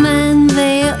 The man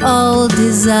they all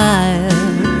desire.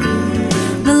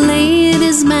 The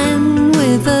ladies' man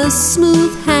with a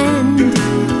smooth hand.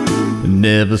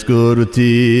 Never scored with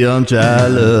tea on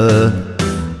Chala.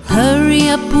 Hurry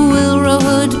up, Willrow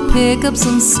Hood, pick up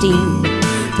some steam.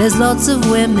 There's lots of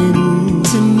women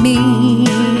to meet.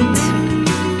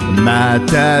 My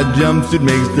tight jumpsuit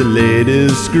makes the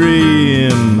ladies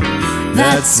scream.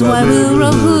 That's why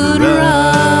Willrow Hood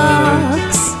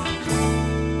rocks.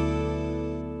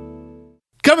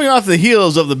 Coming off the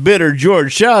heels of the bitter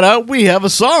George shoutout, we have a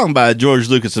song by George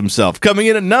Lucas himself. Coming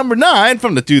in at number 9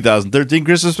 from the 2013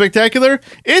 Christmas Spectacular,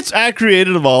 it's I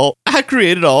Created All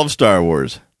of Star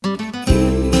Wars.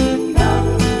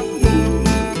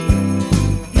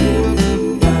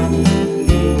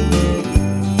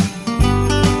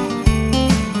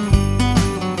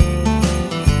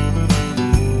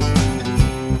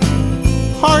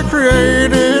 I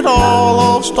created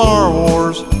all of Star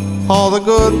Wars, all the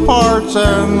good parts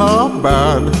and the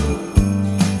bad.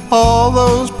 All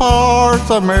those parts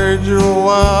that made you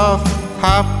laugh,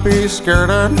 happy, scared,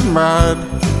 and mad.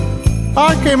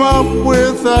 I came up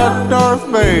with that Darth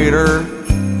Vader,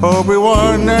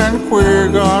 Obi-Wan and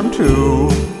Qui-Gon too.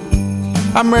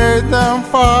 I made them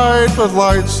fight with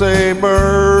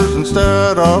lightsabers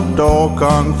instead of dull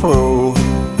kung fu.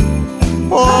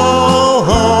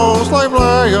 Oh, Slave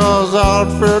Leia's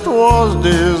outfit was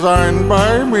designed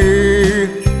by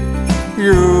me.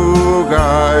 You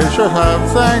guys should have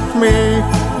thanked me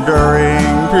during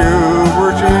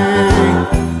puberty.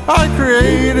 I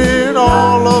created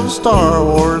all of Star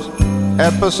Wars,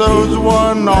 episodes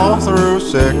 1 all through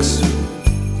 6.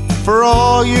 For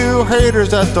all you haters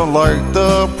that don't like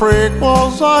the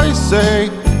prequels, I say,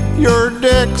 you're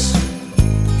dicks.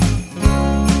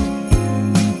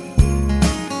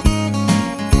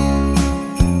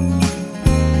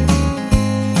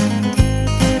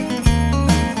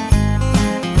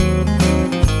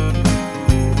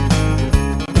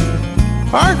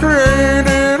 I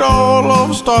created all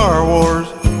of Star Wars,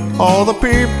 all the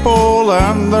people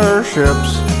and their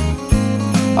ships.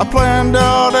 I planned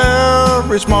out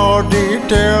every small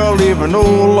detail, even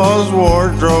Oola's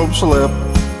wardrobe slip.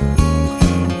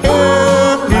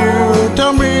 If you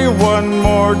tell me one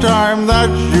more time that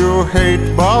you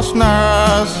hate Boss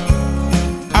Nass,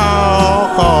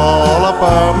 I'll call up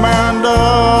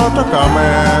Amanda to come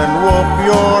and whoop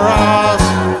your ass.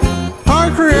 I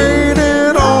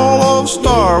created all of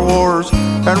Star Wars,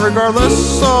 and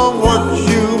regardless of what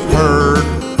you've heard,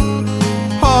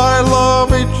 I love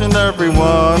each and every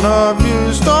one of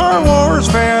you Star Wars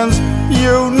fans,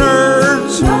 you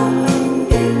nerds.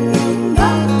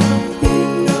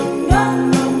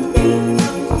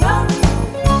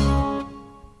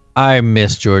 I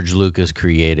miss George Lucas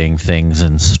creating things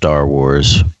in Star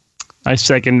Wars. I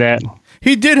second that.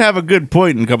 He did have a good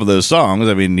point in a couple of those songs.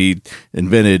 I mean, he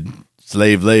invented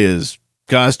Slave Leia's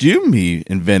costume. He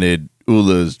invented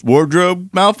Oola's wardrobe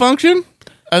malfunction.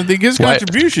 I think his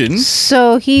contribution is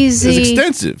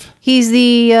extensive. He's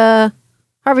the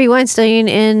Harvey Weinstein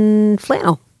in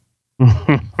flannel.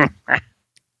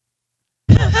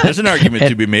 There's an argument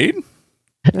to be made.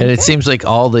 And it seems like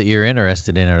all that you're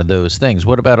interested in are those things.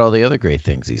 What about all the other great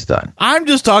things he's done? I'm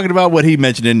just talking about what he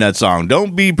mentioned in that song.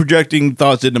 Don't be projecting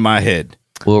thoughts into my head.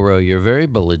 Willrow, you're very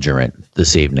belligerent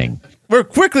this evening. We're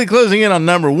quickly closing in on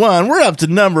number 1. We're up to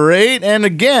number 8. And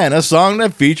again, a song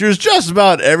that features just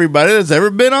about everybody that's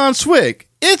ever been on SWIC.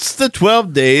 It's the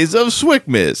 12 Days of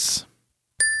SWICmas.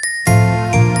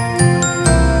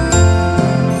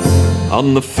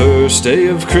 On the first day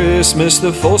of Christmas,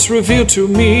 the Force revealed to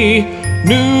me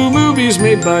new movies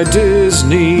made by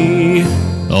Disney.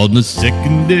 On the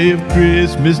second day of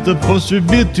Christmas, the Force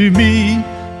revealed to me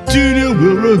 2 new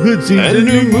Willrow Hood scenes and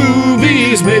new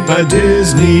movies made by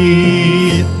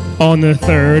Disney. On the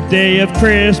third day of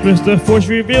Christmas, the Force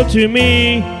revealed to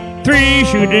me 3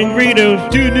 shooting Greedos,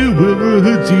 2 new Willrow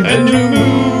Hood scenes and new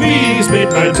movies made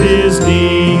by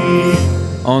Disney.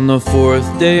 On the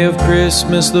 4th day of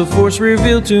Christmas, the Force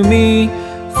revealed to me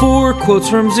 4 quotes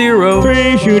from Zero,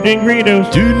 3 shooting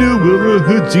Greedos, 2 new Willrow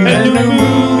Hood scenes and new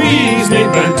movies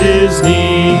made by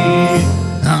Disney.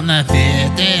 On the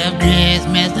 5th day of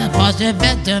Christmas, the Force force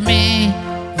revealed to me.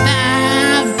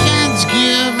 5 chance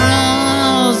cube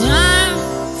rolls.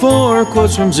 4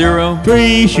 quotes from 0.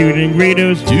 3 shooting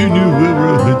Greedos. 2 new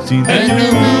Willrow hood scenes. And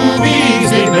the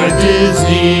movies made by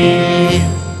Disney.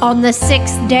 On the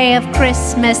 6th day of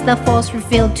Christmas, the Force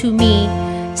revealed to me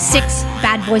 6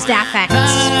 bad boys affects.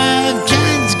 5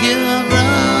 chance cube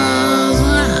rolls.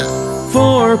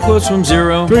 4 quotes from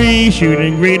 0. 3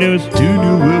 shooting Greedos. 2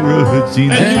 new Willrow hood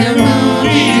scenes. And the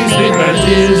movies made by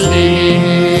Disney.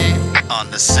 On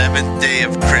the 7th day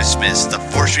of Christmas, the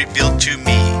Force revealed to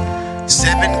me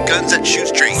 7 guns that shoot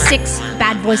straight. 6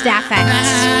 bad boys affects.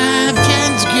 5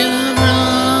 chance cube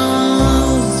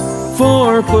rolls.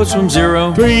 4 quotes from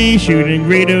 0. 3 shooting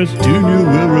Greedos. 2 new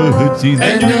Willrow hood scenes.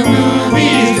 And the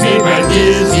movies made by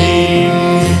Disney.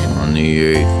 On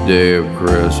the 8th day of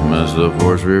Christmas, the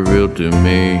Force revealed to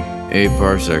me 8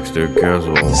 parsecs to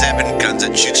Castle. 7 guns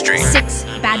that shoot straight. 6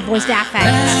 bad boys affects.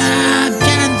 5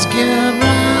 chance cube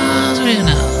rolls. We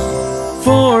know.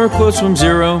 4 quotes from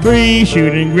 0. 3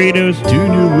 shooting Greedos. 2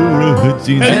 new Willrow hood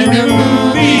scenes. And the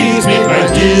movies made by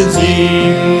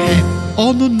Disney.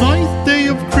 On the 9th day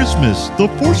of Christmas, the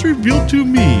Force revealed to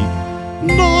me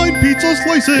 9 pizza 8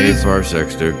 slices.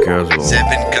 parsecs to Castle.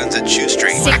 7 guns that shoot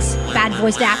straight. 6 bad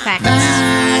boys affects.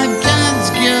 5 chance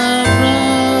cube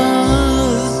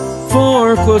rolls.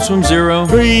 4 quotes from 0.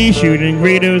 3 shooting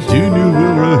Greedos. 2 new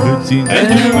Willrow hood scenes. And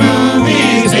the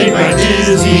movies made by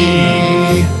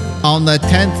Disney. On the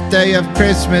 10th day of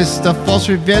Christmas, the Force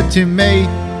revealed to me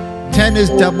 10 is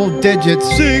double digits.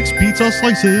 6 pizza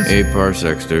slices. 8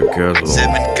 parsecs to Castle.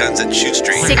 7 guns that shoot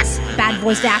straight. 6 bad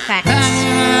boys affects. 5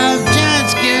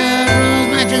 chance cube rolls.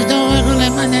 Matches don't work,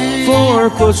 let my name. 4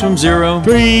 quotes from 0.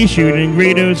 3 shooting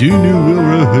Greedos. 2 new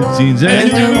Willrow hood scenes. And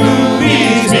the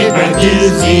movies made by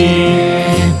Disney.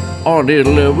 On the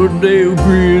 11th day of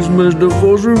Christmas, the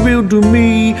Force revealed to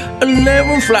me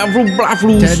 11 flaffle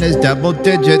blaffles. 10 is double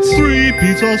digits. 3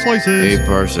 pizza slices. 8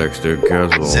 parsecs to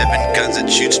Castle. 7 guns that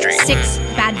shoot straight. 6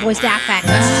 bad boys affects.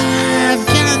 5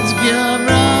 chance cube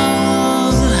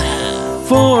rolls.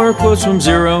 4 quotes from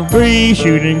 0. 3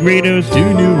 shooting Greedos.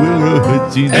 2 new Willrow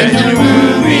hood scenes. And the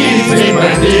movies made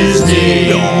by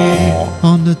Disney.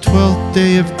 On the 12th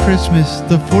day of Christmas,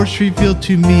 the Force revealed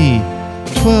to me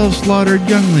 12 slaughtered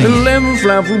younglings. 11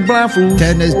 flaffle blaffles.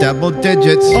 10 is double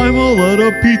digits. I'm all out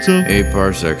of pizza. 8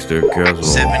 parsecs to Castle.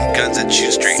 7 guns that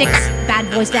shoot straight. 6 bad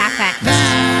boys affects.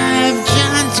 5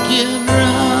 chance cube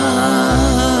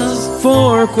rolls.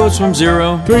 4 quotes from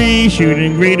 0. 3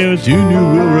 shooting Greedos. 2 new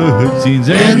Willrow hood scenes.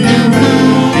 And the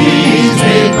movies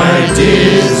made by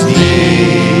Disney.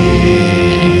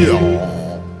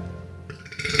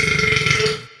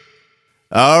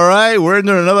 All right, we're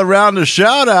into another round of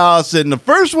shout-outs, and the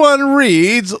first one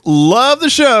reads, love the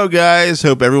show, guys.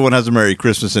 Hope everyone has a Merry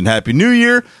Christmas and Happy New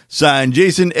Year. Signed,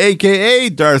 Jason, a.k.a.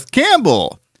 Darth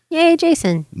Campbell. Yay,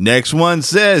 Jason. Next one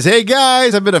says, hey,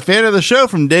 guys, I've been a fan of the show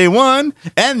from day one,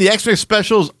 and the Xmas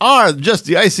specials are just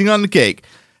the icing on the cake.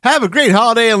 Have a great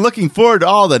holiday and looking forward to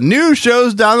all the new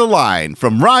shows down the line.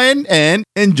 From Ryan and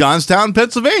in Johnstown,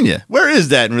 Pennsylvania. Where is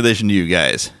that in relation to you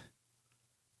guys?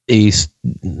 East,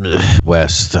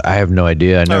 west. I have no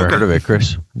idea. I never heard of it,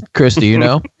 Chris. Chris, do you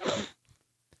know?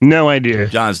 No idea.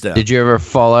 Johnstown. Did you ever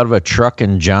fall out of a truck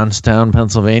in Johnstown,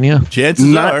 Pennsylvania? Chances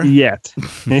Not are. yet.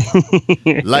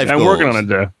 Life I'm goals. working on it,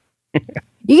 though.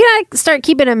 You gotta start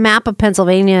keeping a map of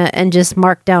Pennsylvania and just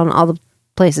mark down all the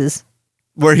places.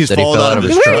 Where he's That he fallen fell out of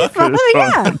his Where he truck? fell-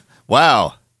 yeah.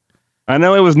 Wow. I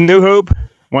know it was New Hope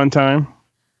one time.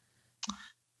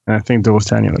 And I think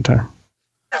Doylestown the other time.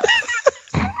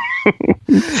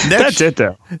 That's it,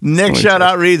 though. Next shout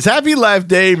out reads, Happy Life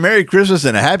Day, Merry Christmas,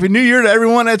 and a Happy New Year to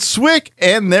everyone at SWIC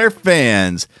and their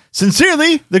fans.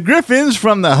 Sincerely, the Griffins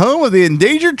from the home of the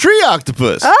endangered tree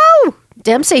octopus. Oh,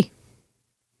 Dempsey.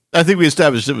 I think we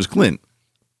established it was Clint.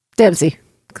 Dempsey.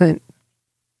 Clint.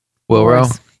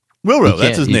 Willrow? Willrow, You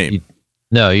that's his can't- name.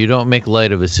 No, you don't make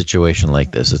light of a situation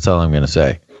like this. That's all I'm going to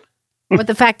say. With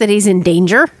the fact that he's in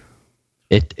danger.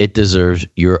 It deserves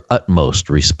your utmost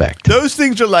respect. Those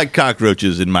things are like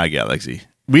cockroaches in my galaxy.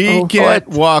 We can't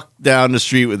walk down the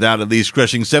street without at least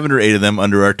crushing 7 or 8 of them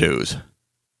under our toes.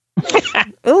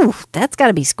 Ooh, that's got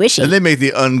to be squishy. And they make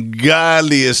the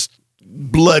ungodliest,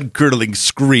 blood-curdling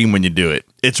scream when you do it.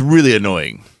 It's really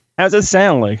annoying. How's it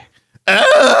sound like?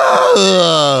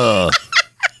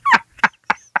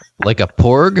 Like a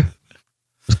porg?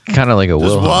 Kind of like a Just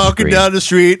Wilhelm walking scream. down the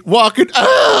street, walking,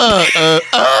 God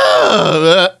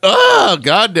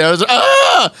damn it,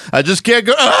 I just can't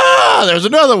go, there's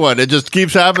another one. It just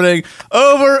keeps happening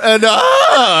over and,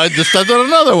 it just does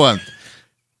another one.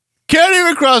 Can't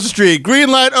even cross the street. Green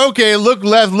light. Okay, look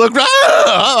left, look right.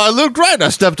 I looked right. I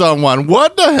stepped on one.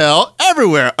 What the hell?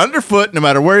 Everywhere, underfoot, no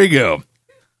matter where you go.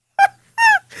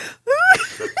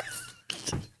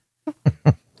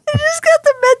 I just got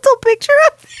the mental picture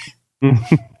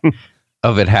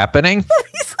Of it happening?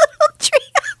 these little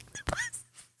tree octopus.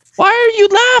 Why are you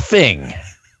laughing?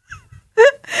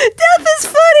 Death is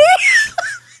funny.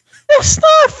 That's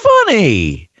not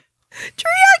funny.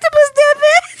 Tree octopus death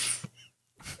is.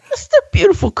 They're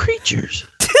beautiful creatures.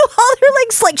 Do all their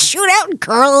legs like shoot out and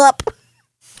curl up?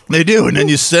 They do, and then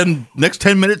you spend next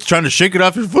 10 minutes trying to shake it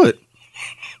off your foot.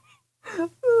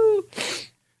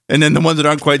 And then the ones that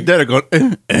aren't quite dead are going.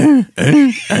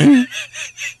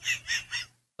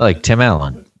 Like Tim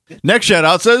Allen. Next shout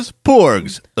out says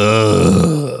Porgs.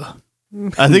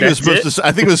 I think it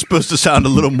was supposed to sound a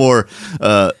little more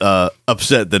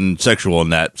upset than sexual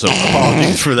in that. So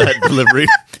apologies for that delivery.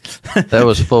 That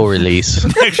was full release.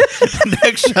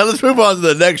 Next shout, let's move on to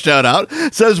the next shout out.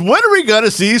 Says, when are we going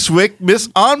to see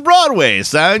SWICmas on Broadway?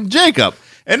 Signed, Jacob.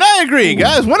 And I agree,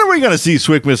 guys. When are we going to see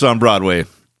SWICmas on Broadway?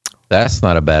 That's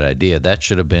not a bad idea. That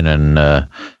should have been in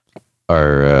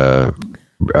our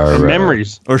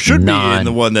memories, or should be in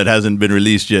the one that hasn't been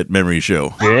released yet. Memory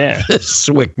show. Yeah,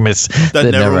 SWICmas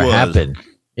that never happened.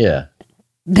 Yeah,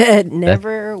 that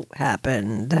never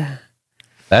happened.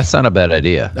 That's not a bad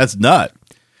idea. That's not.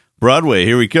 Broadway,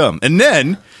 here we come. And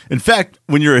then, in fact,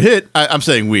 when you're a hit, I'm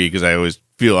saying we because I always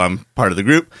feel I'm part of the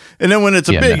group. And then when it's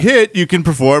a big hit, you can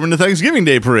perform in the Thanksgiving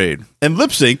Day parade and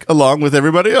lip sync along with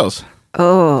everybody else.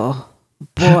 Oh,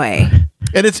 boy.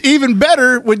 And it's even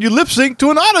better when you lip sync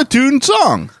to an auto-tuned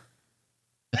song.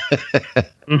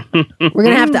 We're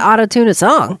going to have to auto-tune a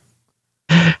song.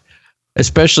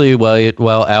 Especially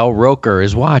while Al Roker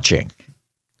is watching.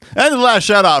 And the last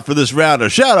shout out for this round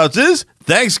of shout outs is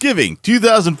Thanksgiving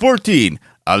 2014.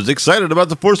 I was excited about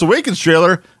the Force Awakens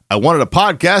trailer. I wanted a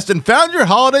podcast and found your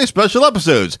holiday special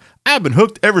episodes. I've been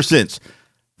hooked ever since.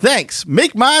 Thanks.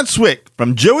 Make mine Swick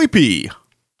from Joey P.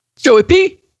 Joey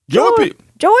P. Joey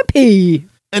P.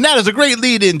 And that is a great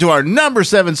lead into our number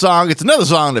 7 song. It's another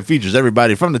song that features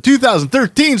everybody from the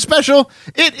 2013 special.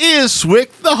 It is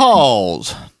Swick the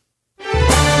Halls.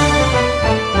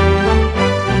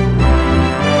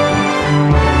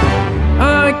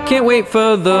 I can't wait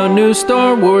for the new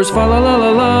Star Wars. Fa la la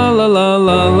la la la la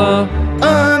la la.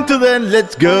 Until then,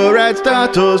 let's go ride Star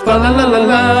Tours. Fa la la la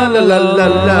la la la la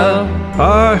la.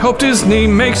 I hope Disney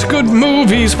makes good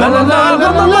movies. Fa la la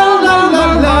la la la la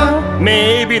la la.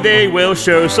 Maybe they will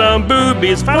show some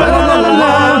boobies. Fa la la la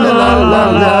la la la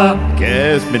la.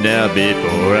 Kiss me now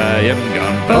before I am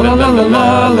gone. Fa la la la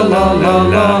la la la la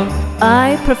la.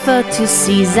 I prefer to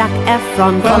see Zac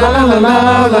Efron. Fa la la la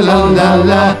la la la la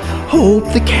la.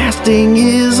 Hope the casting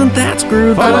isn't that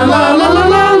screwed. Fa la la la la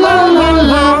la la la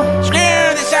la. Screw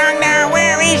the song now,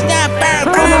 where is the boat?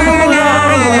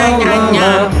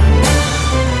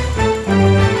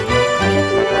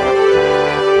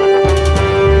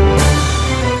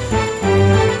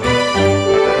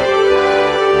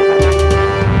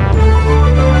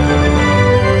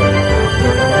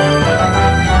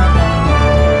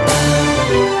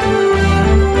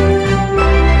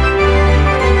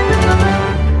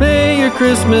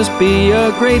 Christmas be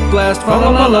a great blast. Fa la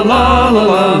la la la la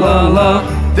la la la.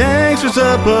 Thanks for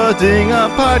supporting our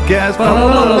podcast. Fa la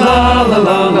la la la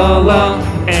la la la.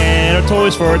 And our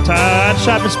Toys for a Tot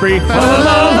shopping spree. Fa la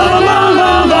la la la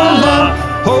la la la.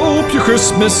 Hope your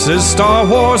Christmas is Star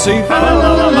Warsy. Fa la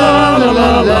la la la la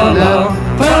la la la.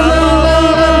 Fa la la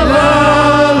la la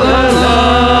la la la.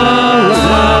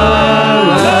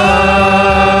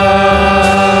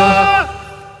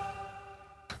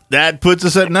 That puts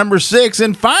us at number 6.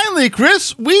 And finally,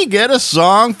 Chris, we get a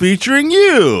song featuring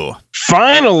you.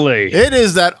 Finally. It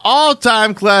is that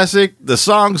all-time classic, the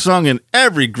song sung in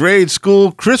every grade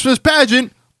school Christmas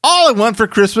pageant. All I Want for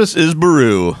Christmas is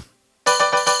Baru.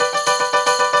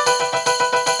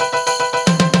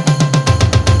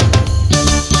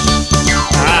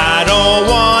 I don't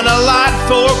want a lot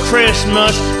for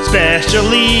Christmas,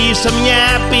 especially some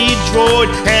yappy droid.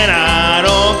 And I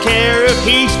don't care if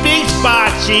he speaks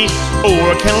bocce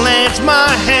or can lance my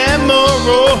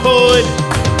hemorrhoid.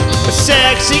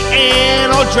 Sexy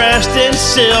and all dressed in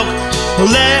silk,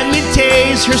 let me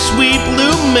taste her sweet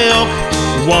blue milk.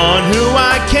 One who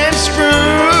I can screw.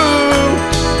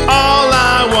 All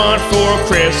I want for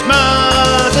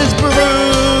Christmas is Baru.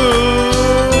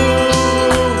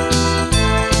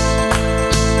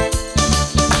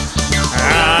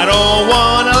 I don't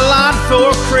want a lot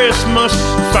for Christmas.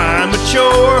 Find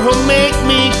mature who'll make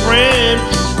me grin.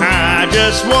 I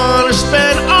just want to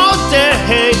spend all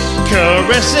day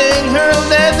caressing her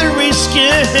leathery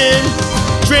skin.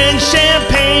 Drink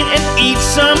champagne and eat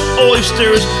some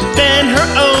oysters. Bend her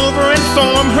over and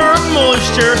form her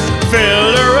moisture.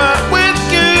 Fill her up with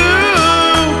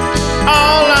goo.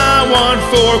 All I want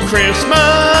for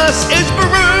Christmas is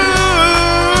Peru.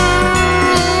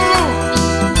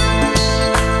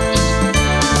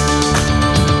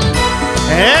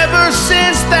 Ever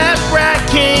since that brat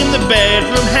came, the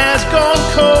bedroom has gone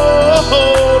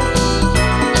cold.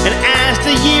 And as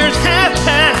the years have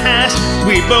passed,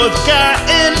 we both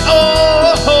gotten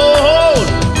old.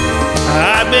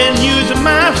 I've been using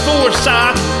my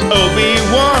foresight.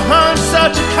 Obi-Wan,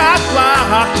 such a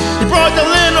cockblock. He brought the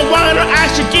little whiner, I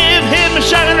should give him a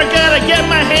shiner. Gotta get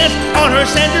my hands on her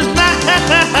sentence now.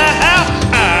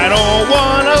 I don't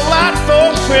want a lot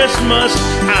for Christmas.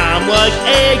 I'm like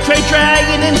a tray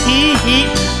dragon in heat.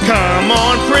 Come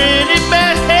on, pretty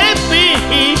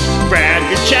baby, wrap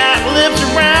your chat lips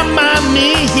around my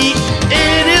meat.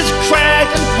 It is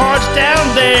cracked and parched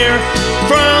down there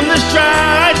from this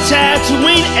dry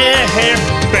Tatooine air.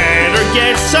 Better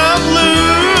get some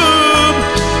lube.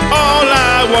 All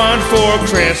I want for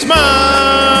Christmas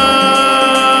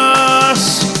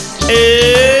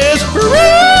is Peru.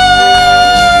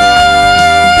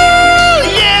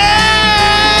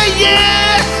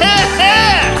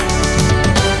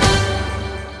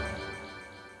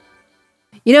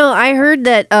 You know, I heard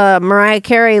that Mariah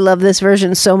Carey loved this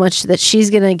version so much that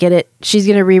she's going to get it. She's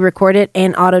going to re-record it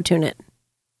and auto-tune it.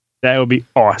 That would be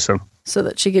awesome. So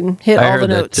that she can hit all the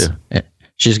notes. Too.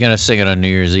 She's going to sing it on New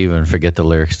Year's Eve and forget the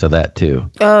lyrics to that,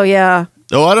 too. Oh, yeah.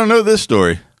 Oh, I don't know this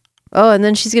story. Oh, and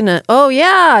then she's going to... Oh,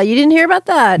 yeah. You didn't hear about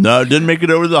that? No, it didn't make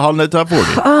it over the Holonet Top 40.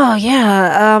 Oh,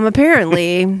 yeah.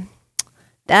 Apparently,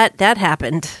 that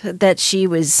happened. That she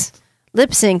was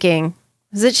lip-syncing.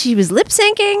 Was it she was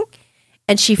lip-syncing?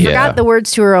 And she forgot the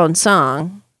words to her own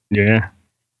song. Yeah.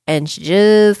 And she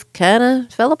just kind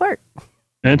of fell apart.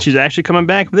 And she's actually coming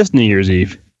back this New Year's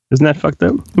Eve. Isn't that fucked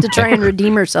up? To try and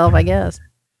redeem herself, I guess.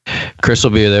 Chris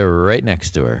will be there right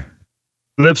next to her.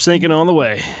 Lip syncing on the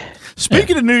way.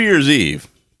 Speaking of New Year's Eve,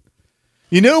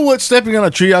 you know what stepping on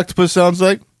a tree octopus sounds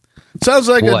like? It sounds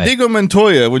like What? Inigo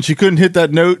Montoya when she couldn't hit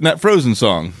that note in that Frozen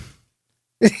song.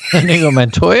 Inigo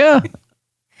Montoya?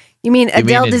 You mean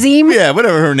Adele Dazeem? Yeah,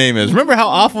 whatever her name is. Remember how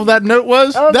awful that note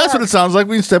was? Oh, That's God. what it sounds like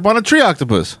when you step on a tree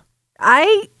octopus.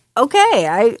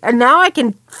 Okay. Now I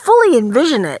can fully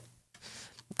envision it.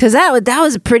 Because that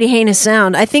was a pretty heinous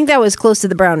sound. I think that was close to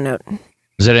the brown note.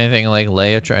 Is it anything like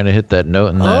Leia trying to hit that note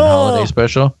in that holiday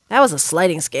special? That was a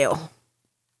sliding scale.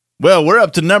 Well, we're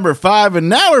up to number 5, and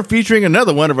now we're featuring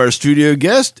another one of our studio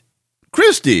guests,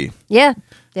 Khrysti. Yeah.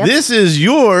 Yep. This is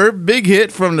your big hit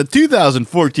from the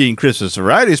 2014 Christmas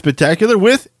Variety Spectacular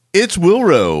with It's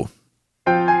Willrow.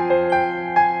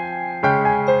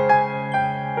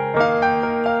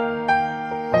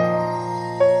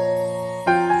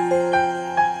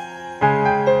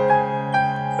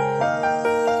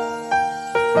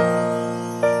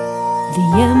 The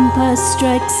Empire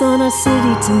strikes on our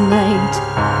city tonight.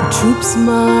 The troops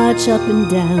march up and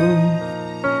down.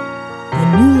 A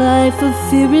new life of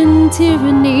fear and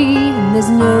tyranny, and there's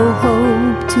no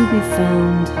hope to be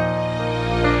found.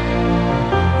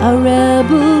 Our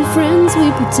rebel friends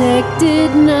we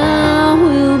protected now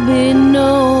will be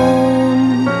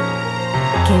known.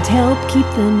 Can't help keep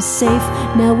them safe,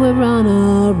 now we're on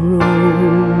our own.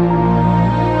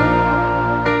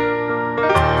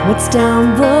 What's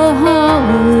down the hall?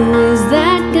 Who is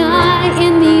that guy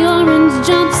in the orange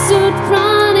jumpsuit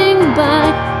running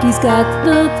by? He's got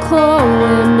the call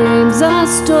where names are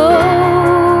stored.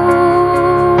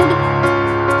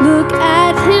 Look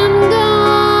at him go.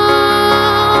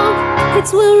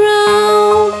 It's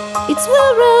Willrow, it's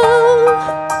Willrow,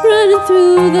 running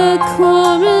through the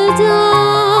corridor.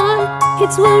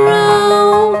 It's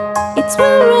Willrow, it's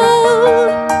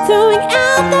Willrow, throwing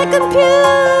out the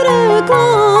computer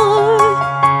core.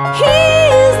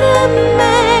 He's the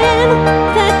man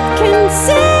that can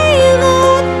save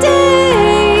the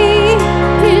day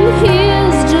in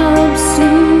his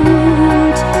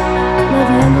jumpsuit. Love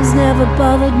handles never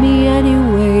bothered me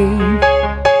anyway.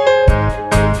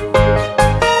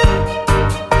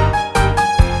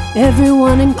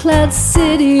 Everyone in Cloud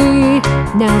City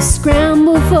now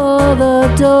scramble for the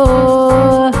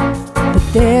door. But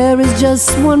there is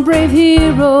just one brave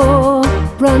hero,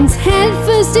 runs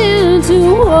headfirst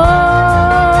into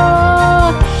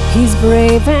war. He's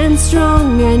brave and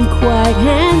strong and quite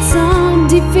handsome,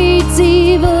 defeats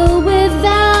evil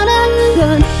without a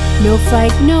gun. No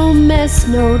fight, no mess,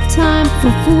 no time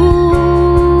for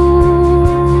fools.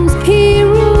 He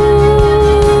rules.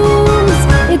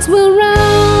 It's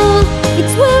Willrow,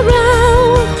 it's Willrow.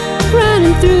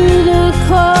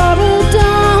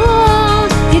 corridor.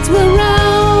 It's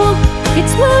Willrow,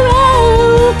 it's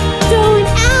Willrow, throwing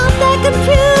out that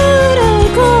computer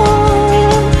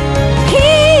code.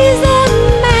 He's the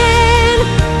man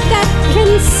that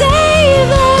can save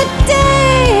the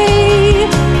day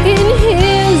in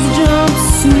his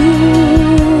jumpsuit.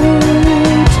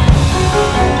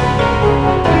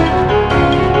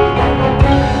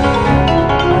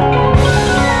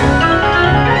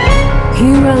 He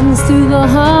runs through the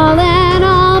hall and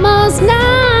almost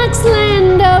knocks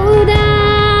Lando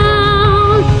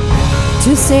down.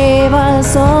 To save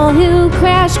us all, he'll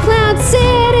crash Cloud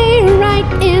City right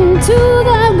into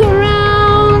the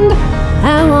ground.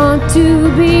 I want to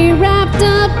be wrapped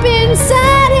up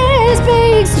inside his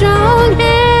big strong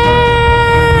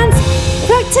hands,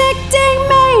 protecting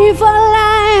me for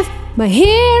life, my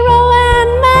hero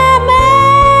and my man.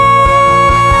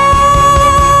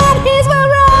 He's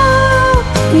Willrow,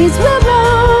 he's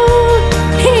Willrow,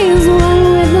 he's one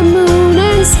with the moon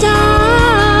and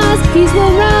stars. He's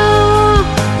Willrow,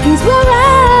 he's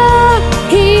Willrow,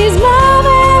 he's more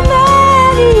man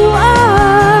than you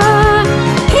are.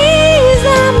 He's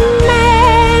the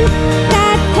man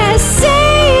that has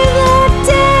saved the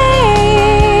day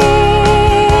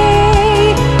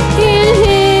in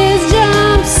his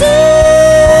jumpsuit.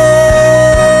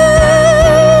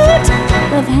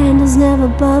 Love handles never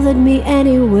bothered me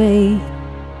anyway.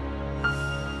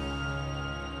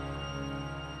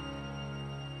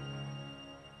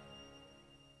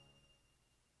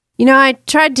 You know, I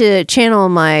tried to channel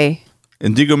my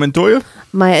Indigo Montoya?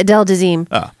 my Adele Dazeem,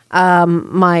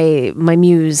 my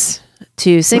muse,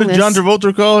 to sing What did this. John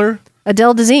Travolta call her?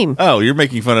 Adele Dazeem. Oh, you're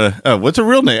making fun of... Oh, what's her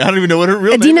real name? I don't even know what her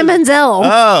real name Idina is. Menzel.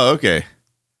 Oh, okay.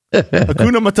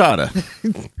 Hakuna Matata.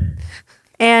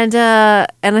 And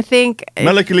I think...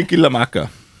 Melikaliki Lamaka.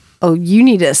 Oh, you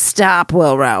need to stop,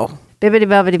 Willrow. Bibbidi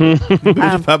bobbidi boop.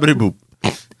 Bobbidi boop.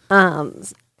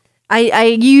 I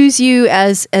use you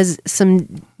as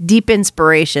some deep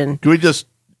inspiration. Can we just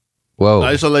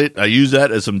isolate? I use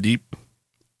that as some deep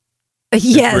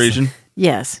inspiration.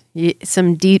 Yes,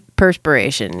 some deep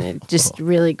perspiration. It's just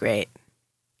really great.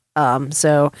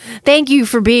 So thank you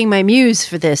for being my muse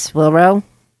for this, Willrow.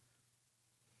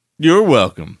 You're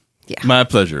welcome. Yeah. My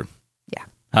pleasure. Yeah.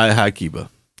 Hi, Kiba.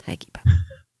 Hi, Kiba.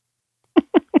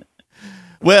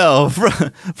 Well,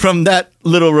 from that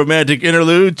little romantic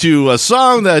interlude to a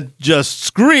song that just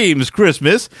screams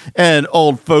Christmas and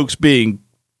old folks being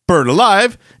burned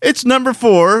alive, it's number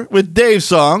 4 with Dave's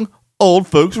song, Old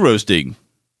Folks Roasting.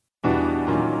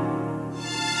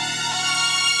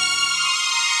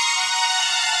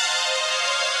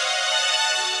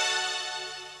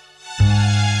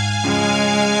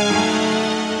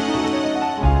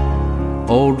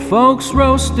 Old folks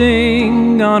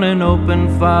roasting on an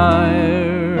open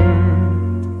fire,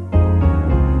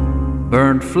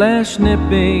 burnt flesh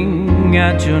nipping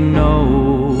at your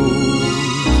nose,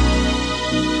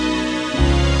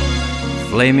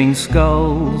 flaming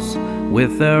skulls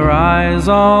with their eyes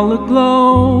all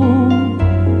aglow.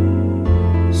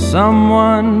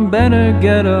 Someone better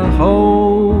get a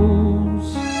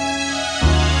hose.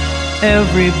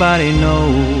 Everybody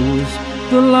knows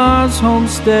the Lars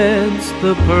homestead's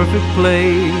the perfect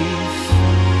place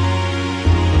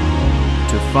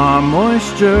to farm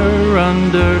moisture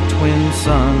under twin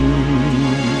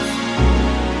suns.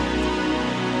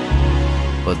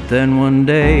 But then one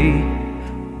day,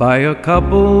 by a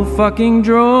couple fucking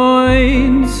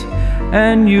droids,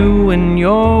 and you and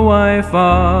your wife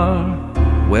are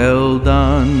well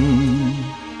done.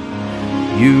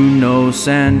 You know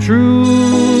sand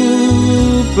troopers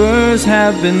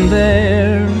have been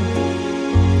there.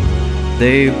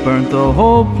 They've burnt the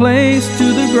whole place to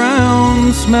the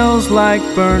ground, smells like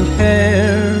burnt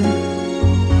hair.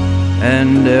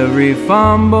 And every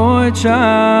farm boy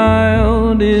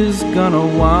child is gonna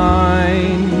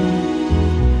whine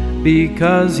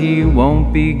because he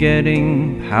won't be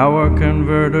getting power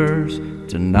converters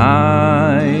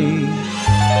tonight.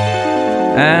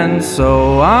 And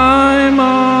so I'm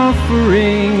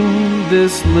offering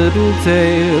this little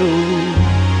tale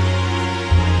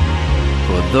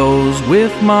for those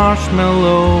with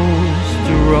marshmallows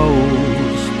to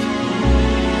roast.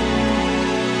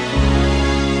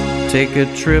 Take a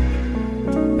trip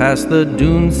past the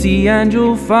Dune Sea and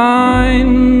you'll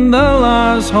find the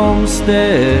Lars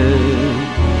homestead.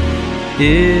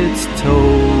 It's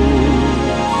toast.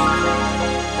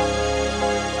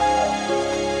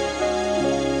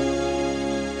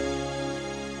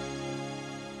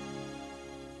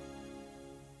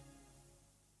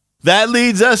 That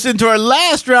leads us into our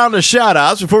last round of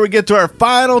shout-outs before we get to our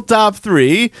final top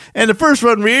 3. And the first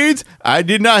one reads, I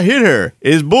did not hit her.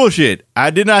 Is bullshit. I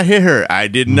did not hit her. I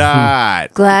did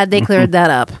not. Glad they cleared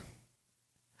that up.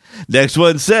 Next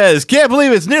one says, can't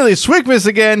believe it's nearly SWICmas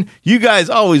again. You guys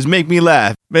always make me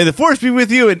laugh. May the force be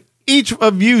with you and each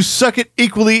of you suck it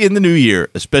equally in the new year,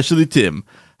 especially Tim.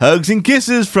 Hugs and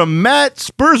kisses from Matt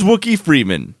Spurswookie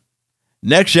Freeman.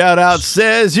 Next shout out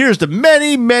says, here's to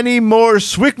many, many more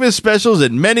SWICmas specials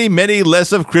and many, many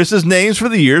less of Chris's names for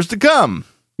the years to come.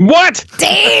 What?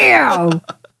 Damn!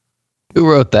 Who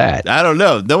wrote that? I don't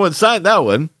know. No one signed that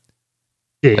one.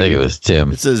 I think it was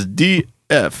Tim. It says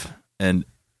DF and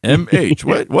MH.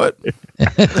 What?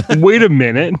 Wait a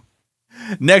minute.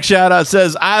 Next shout out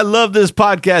says, I love this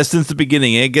podcast since the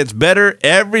beginning. It gets better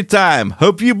every time.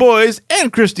 Hope you boys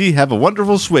and Khrysti have a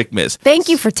wonderful SWICmas. Thank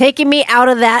you for taking me out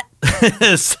of that.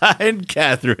 Signed,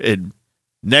 Catherine.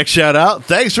 Next shout out,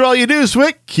 thanks for all you do,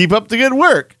 Swick. Keep up the good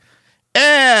work.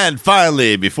 And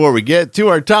finally, before we get to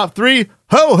our top 3,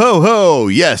 ho, ho, ho.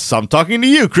 Yes, I'm talking to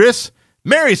you, Chris.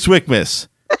 Merry SWICmas.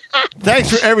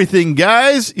 Thanks for everything,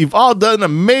 guys. You've all done an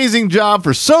amazing job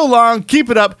for so long. Keep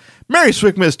it up. Merry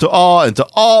SWICmas to all, and to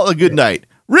all a good night.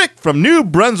 Rick from New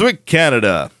Brunswick,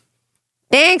 Canada.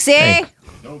 Thanks, eh?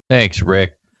 Thanks,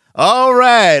 Rick. All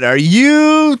right. Are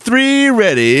you 3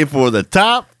 ready for the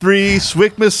top 3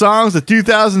 SWICmas songs of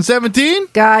 2017?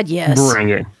 God, yes. Bring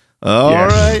it. All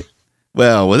right.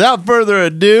 Well, without further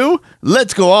ado,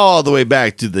 let's go all the way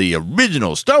back to the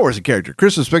original Star Wars character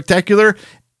Christmas Spectacular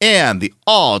and the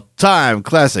all-time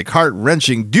classic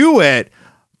heart-wrenching duet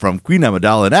from Queen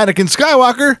Amidala and Anakin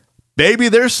Skywalker, Baby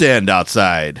There's Sand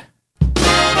Outside.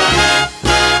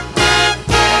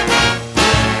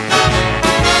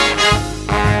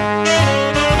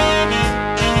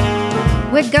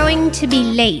 We're going to be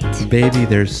late. Baby,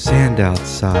 there's sand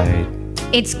outside.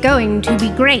 It's going to be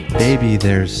great. Baby,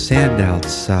 there's sand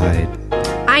outside.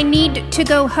 I need to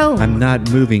go home. I'm not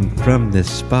moving from this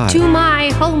spot. To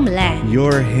my homeland.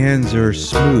 Your hands are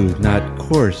smooth, not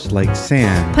coarse like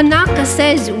sand. Panaka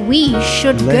says we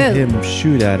should Let go. him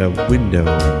shoot out a window.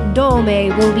 Dome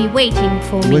will be waiting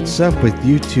for me. What's up with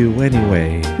you two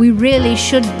anyway? We really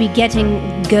should be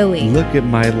getting going. Look at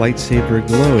my lightsaber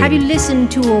glowing. Have you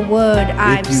listened to a word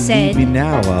I've If you leave said? me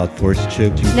now, I'll force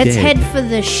choke you Let's dead. head for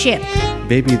the ship.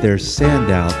 Baby, there's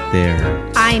sand out there.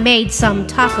 I made some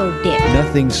taco dip.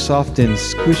 Nothing soft and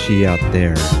squishy out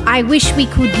there. I wish we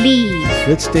could leave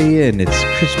Let's stay in, it's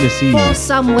Christmas Eve. for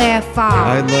somewhere far.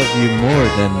 I love you more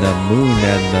than the moon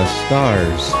and the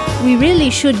stars. We really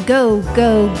should go,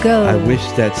 go, go. I wish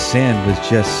that sand was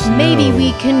just snow. Maybe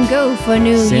we can go for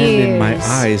New Sand Year's. in my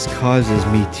eyes causes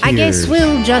me tears. I guess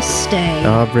we'll just stay.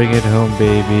 I'll bring it home,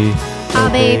 baby. Oh,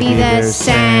 baby, there's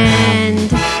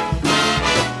sand.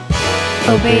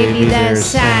 Oh, baby, there's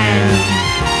sand.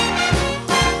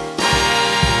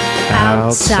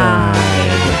 Outside.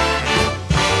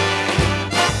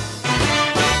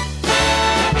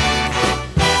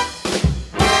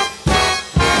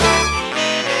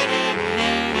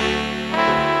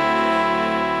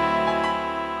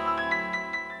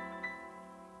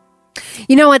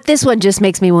 You know what? This one just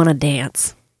makes me want to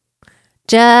dance.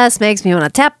 Just makes me want to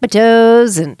tap my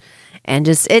toes and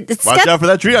just it's Watch got, out for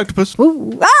that tree octopus.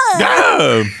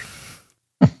 Ah!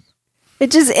 I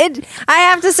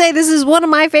have to say this is one of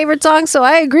my favorite songs, so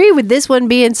I agree with this one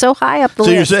being so high up the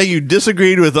So list. you're saying you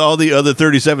disagreed with all the other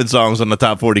 37 songs on the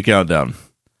top 40 countdown?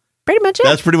 Pretty much it.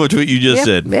 That's pretty much what you just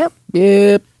said. Yep.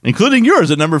 Including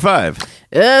yours at number 5.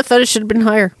 I thought it should have been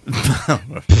higher.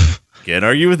 Can't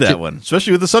argue with that one,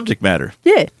 especially with the subject matter.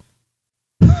 Yeah.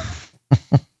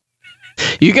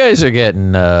 You guys are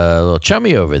getting a little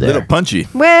chummy over there. A little punchy.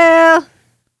 Well,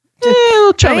 a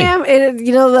little chummy. I am.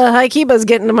 The high kiba's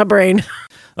getting to my brain.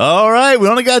 All right, we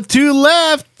only got 2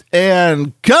 left.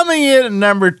 And coming in at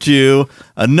number 2,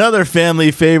 another family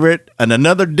favorite and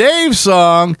another Dave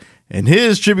song and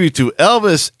his tribute to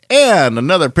Elvis and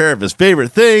another pair of his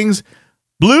favorite things,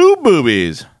 Blue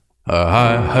Boobies.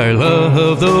 I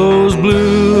love those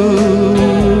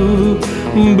blue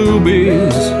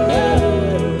boobies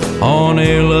on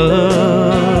Ayla.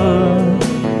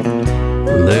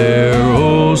 They're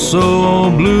oh so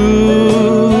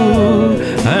blue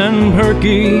and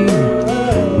perky,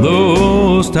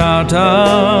 those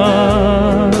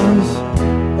tatas.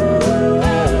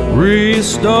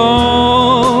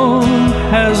 Restone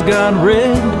has got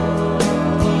red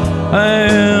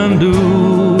and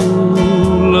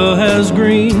Dula has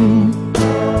green,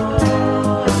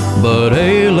 but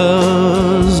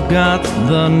Ayla's got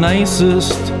the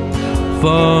nicest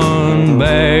fun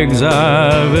bags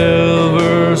I've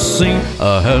ever seen.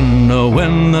 And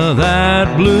when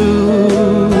that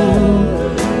blue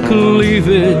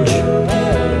cleavage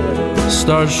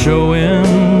starts showing,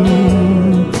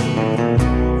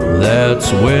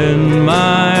 that's when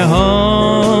my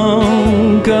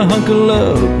hunk of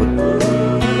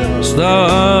love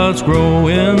starts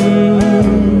growing.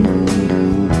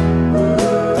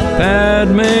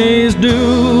 Padme's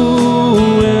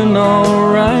doing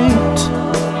alright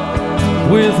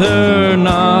with her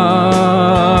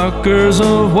knockers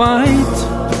of white,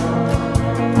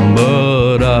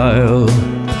 but I'll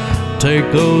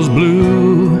take those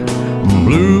blue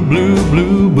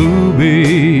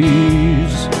boobies.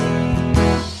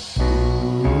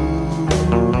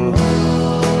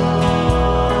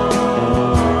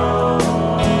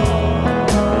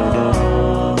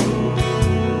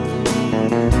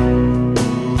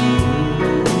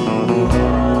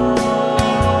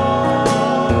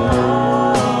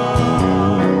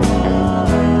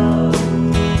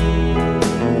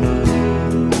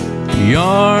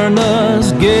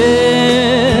 Yarna's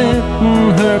getting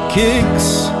her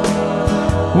kicks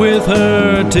with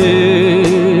her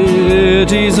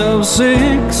titties of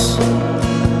 6,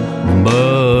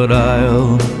 but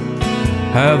I'll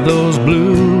have those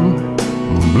blue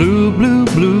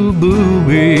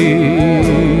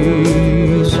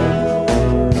boobies.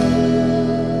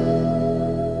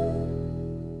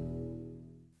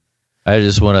 I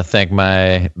just want to thank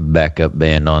my backup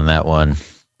band on that one,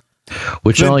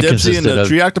 which Clint only Dempsey consisted and the of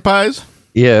Tree Octopies?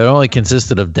 Yeah, it only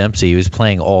consisted of Dempsey. He was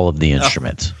playing all of the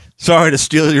instruments. Sorry to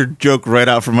steal your joke right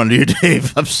out from under you,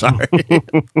 Dave. I'm sorry.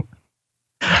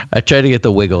 I tried to get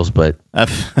the Wiggles, but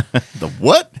the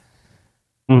what?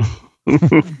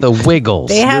 The Wiggles.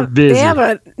 They have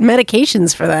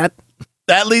medications for that.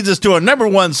 That leads us to our number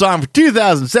one song for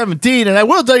 2017. And I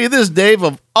will tell you this, Dave,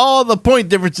 of all the point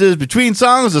differences between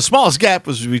songs, the smallest gap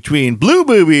was between Blue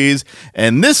Boobies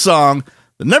and this song.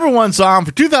 The number one song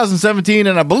for 2017,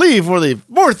 and I believe for the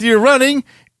 4th year running,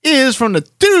 is from the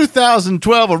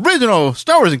 2012 original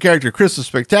Star Wars and Character Christmas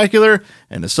Spectacular,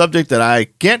 and a subject that I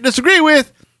can't disagree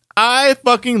with. I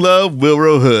fucking love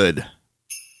Willrow Hood.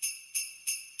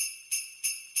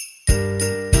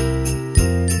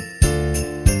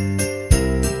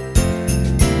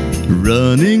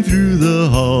 Running through the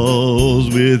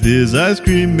halls with his ice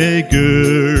cream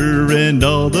maker and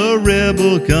all the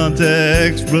rebel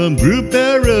contacts from Group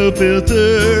Arrow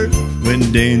Filter.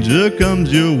 When danger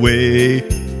comes your way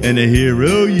and a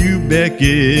hero you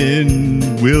beckon,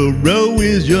 Willrow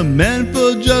is your man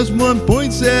for just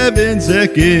 1.7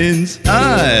 seconds.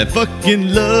 I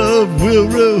fucking love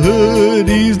Willrow Hood,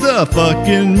 he's the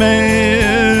fucking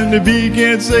man. If he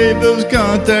can't save those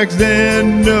contacts,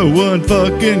 then no one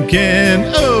fucking can.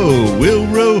 Oh,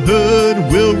 Willrow Hood,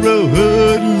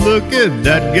 look at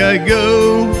that guy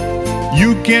go.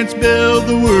 You can't spell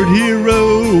the word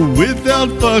hero without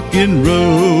fucking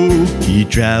row. He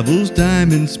travels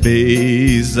time and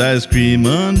space, ice cream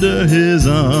under his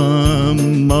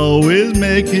arm, always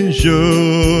making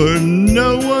sure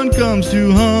no one comes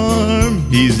to harm.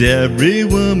 He's every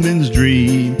woman's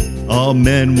dream, all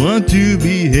men want to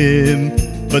be him.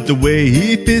 But the way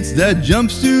he fits that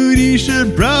jumpsuit, he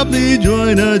should probably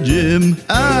join a gym.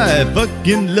 I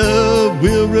fucking love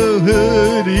Willrow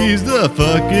Hood, he's the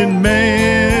fucking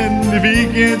man. If he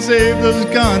can't save those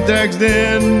contacts,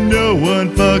 then no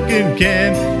one fucking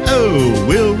can. Oh,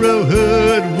 Willrow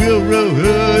Hood,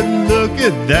 look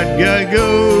at that guy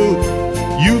go.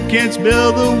 You can't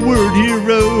spell the word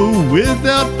hero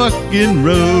without fucking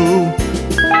row.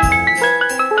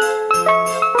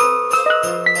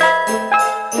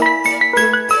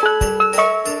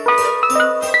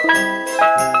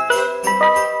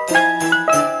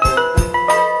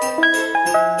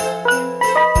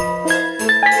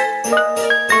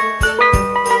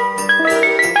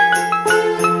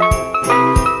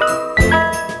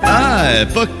 I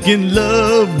fucking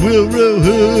love Willrow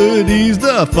Hood, he's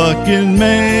the fucking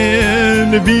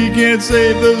man. If he can't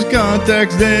save those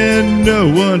contacts, then no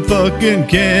one fucking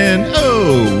can.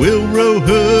 Oh, Willrow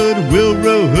Hood,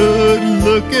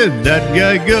 look at that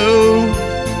guy go.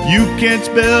 You can't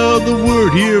spell the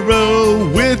word hero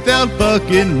without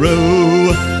fucking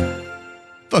row.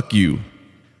 Fuck you.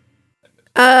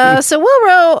 So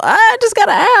Willrow, I just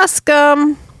gotta ask,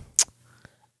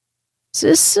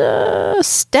 is this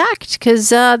stacked? Because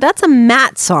that's a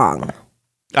Matt song.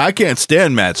 I can't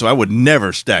stand Matt, so I would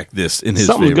never stack this in his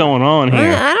Something's favor. going on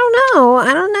here. I don't know.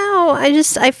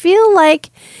 I feel like,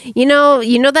 you know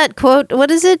that quote,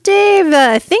 what is it, Dave?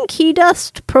 I think he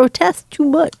doth protest too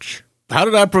much. How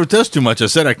did I protest too much? I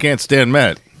said I can't stand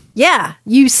Matt. Yeah,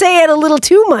 you say it a little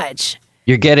too much.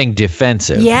 You're getting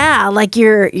defensive. Yeah, like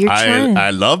you're trying.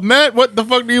 I love Matt. What the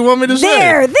fuck do you want me to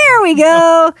say? There we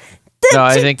go. No,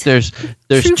 I think there's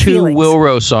True 2 feelings.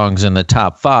 Willrow songs in the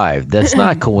top 5. That's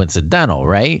not coincidental,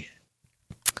 right?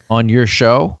 On your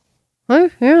show.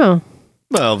 Yeah.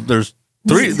 Well, there's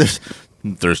 3.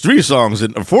 There's 4 songs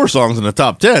in the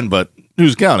top 10, but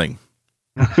who's counting?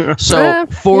 So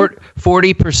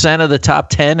 40% of the top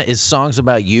 10 is songs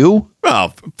about you?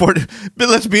 Well, but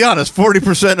let's be honest,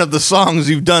 40% of the songs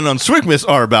you've done on SWICmas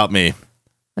are about me.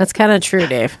 That's kind of true,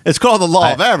 Dave. It's called the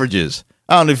law of averages.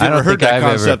 I don't know if you've ever heard that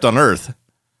concept on Earth.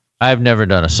 I've never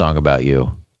done a song about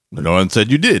you. No one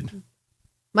said you did.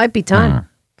 Might be time.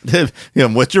 Yeah,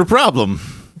 what's your problem?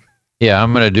 Yeah,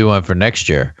 I'm going to do one for next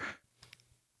year.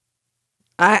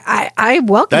 I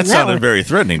welcome that. That sounded one. very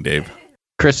threatening, Dave.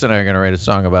 Chris and I are going to write a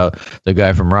song about the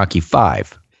guy from Rocky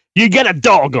 5. You gotta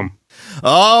dog him.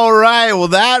 All right, well,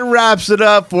 that wraps it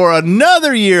up for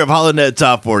another year of Holonet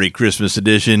Top 40 Christmas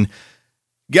Edition.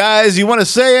 Guys, you want to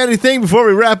say anything before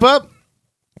we wrap up?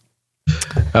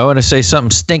 I want to say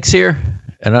something stinks here,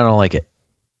 and I don't like it.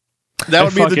 That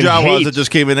would be the Jawas that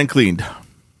just came in and cleaned.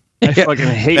 I fucking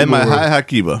hate And my Willrow. Hi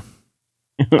Hakiba.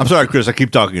 I'm sorry, Chris, I keep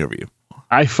talking over you.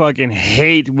 I fucking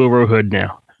hate Willrow Hood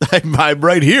now. I'm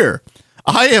right here.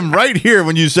 I am right here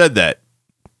when you said that.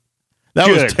 That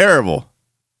Good. was terrible.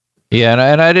 Yeah,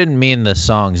 and I didn't mean the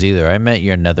songs either. I meant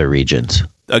your nether regions.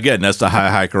 Again, that's the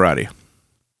high karate.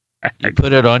 You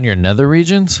put it on your nether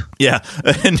regions? Yeah,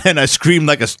 and then I screamed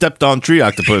like a stepped-on tree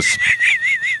octopus.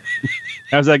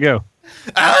 How's that go?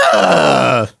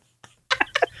 Ah!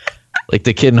 Like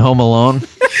the kid in Home Alone?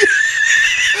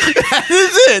 That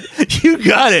is it. You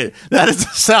got it. That is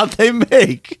the sound they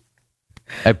make.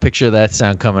 I picture that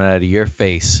sound coming out of your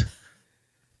face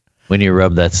when you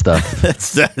rub that stuff.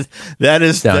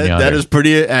 That is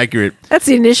pretty accurate. That's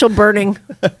the initial burning.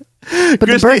 But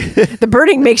the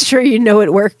burning makes sure you know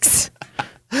it works.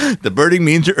 The birding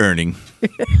means you're earning.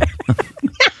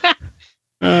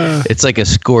 It's like a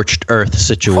scorched earth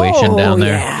situation down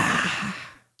there. Yeah.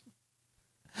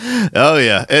 Oh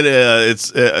yeah,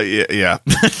 yeah.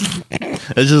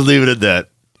 Let's just leave it at that.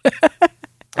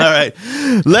 All right.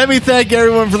 Let me thank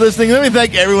everyone for listening. Let me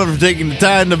thank everyone for taking the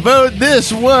time to vote.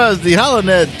 This was the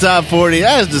Holonet Top 40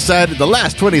 as decided, the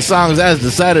last 20 songs as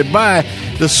decided by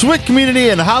the SWIC community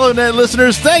and Holonet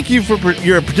listeners. Thank you for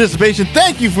your participation.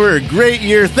 Thank you for a great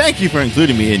year. Thank you for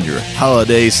including me in your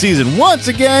holiday season once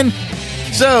again.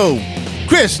 So,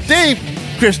 Chris, Dave,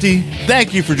 Khrysti,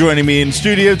 thank you for joining me in the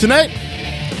studio tonight.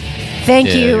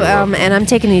 Thank you. And I'm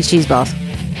taking these cheese balls.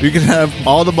 You can have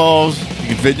all the balls you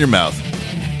can fit in your mouth.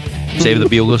 Save the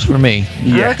bugles for me.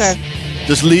 Yes. Okay.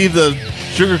 Just leave the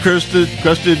sugar crusted.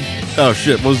 Oh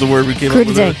shit! What was the word we came up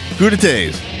with?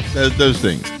 Crudités. Those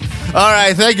things. All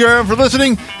right. Thank you everyone for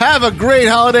listening. Have a great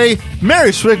holiday.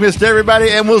 Merry SWICmas to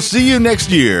everybody, and we'll see you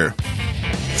next year.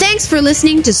 Thanks for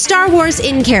listening to Star Wars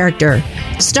in Character.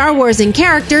 Star Wars in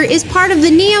Character is part of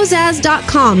the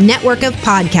NEOZAZ.com network of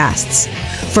podcasts.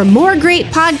 For more great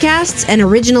podcasts and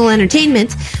original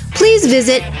entertainment, please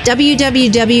visit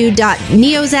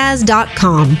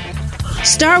www.neozaz.com.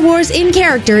 Star Wars in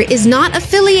Character is not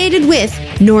affiliated with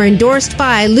nor endorsed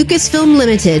by Lucasfilm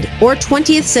Limited or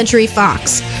 20th Century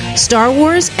Fox. Star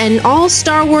Wars and all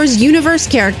Star Wars universe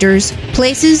characters,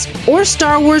 places, or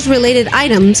Star Wars related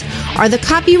items are the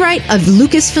copyright of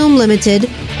Lucasfilm Limited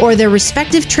or their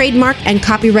respective trademark and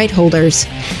copyright holders.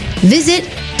 Visit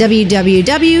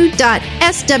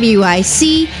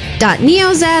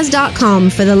www.swic.neozaz.com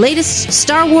for the latest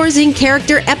Star Wars in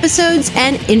Character episodes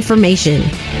and information.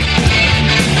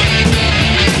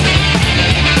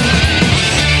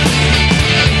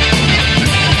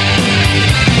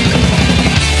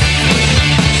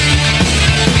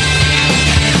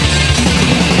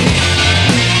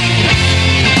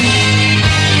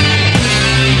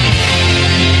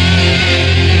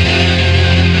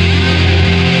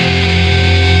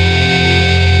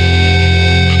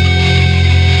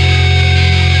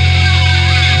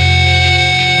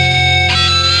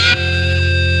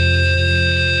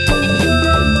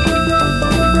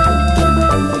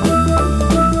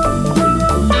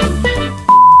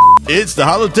 It's the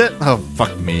Holotnet. Oh,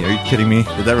 fuck me. Are you kidding me?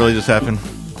 Did that really just happen?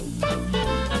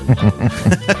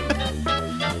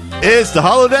 It's the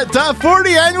Holonet Top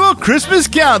 40 Annual Christmas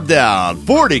Countdown.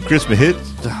 40 Christmas hits.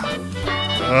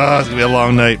 Oh, it's going to be a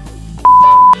long night.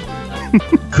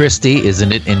 Khrysti,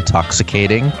 isn't it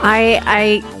intoxicating?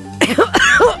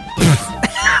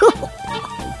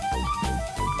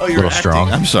 Oh, you're a little strong.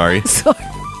 I'm sorry.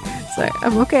 Sorry,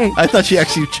 I'm okay. I thought she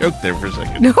actually choked there for a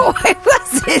second. No, I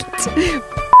wasn't.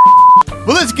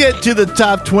 Well, let's get to the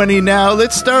top 20 now.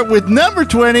 Let's start with number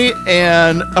 20,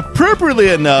 and appropriately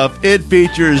enough, it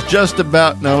features just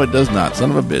about... No, it does not. Son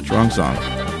of a bitch. Wrong song.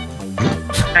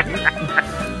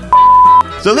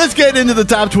 So let's get into the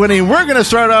top 20. We're going to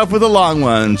start off with a long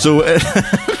one. So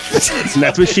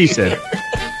that's what she said.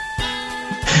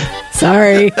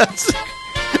 Sorry.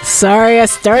 Sorry, I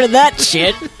started that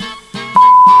shit.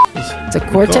 It's a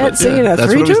quartet singing a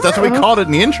three trooper? That's what we called it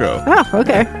in the intro. Oh,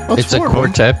 okay. It's a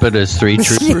quartet, but it's three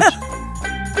troopers.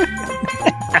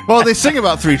 Well, they sing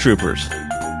about three troopers.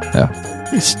 Yeah.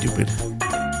 He's stupid.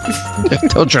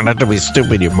 Don't try not to be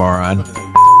stupid, you moron.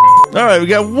 All right, we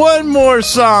got one more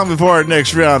song before our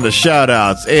next round of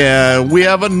shout-outs. And we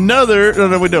have another...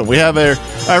 No, we don't. We have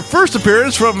our first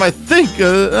appearance from, I think...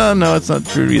 no, it's not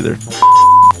true either.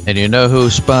 And you know who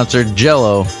sponsored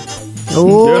Jell-O?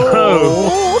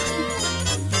 Oh.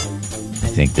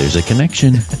 I think there's a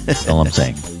connection. That's all I'm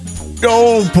saying.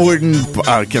 Oh, important.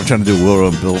 I kept trying to do Willrow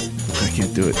and Bill. I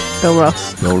can't do it. Bill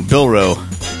Row.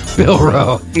 Bill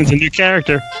Row. It's a new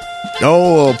character.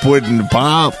 Oh, pudding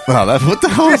pop. Oh, what the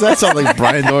hell is that? Sounds like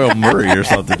Brian Doyle Murray or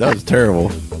something. That was terrible.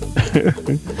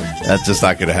 That's just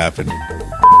not going to happen.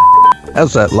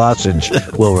 How's that lozenge,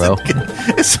 Willrow?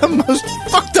 It's the most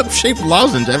fucked up shaped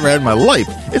lozenge I ever had in my life.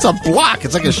 It's a block.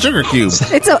 It's like a sugar cube.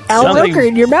 It's an Milker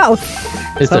in your mouth.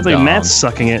 It sounds like Matt's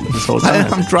sucking it this whole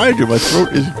time. I'm trying to. My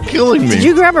throat is killing me. Did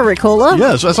you grab a Ricola?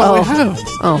 Yes, that's all we have.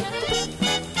 Oh.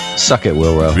 Suck it,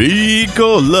 Willrow.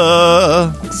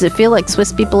 Ricola. Does it feel like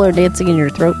Swiss people are dancing in your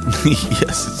throat?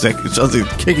 Yes, it sounds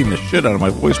like kicking the shit out of my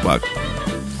voice box.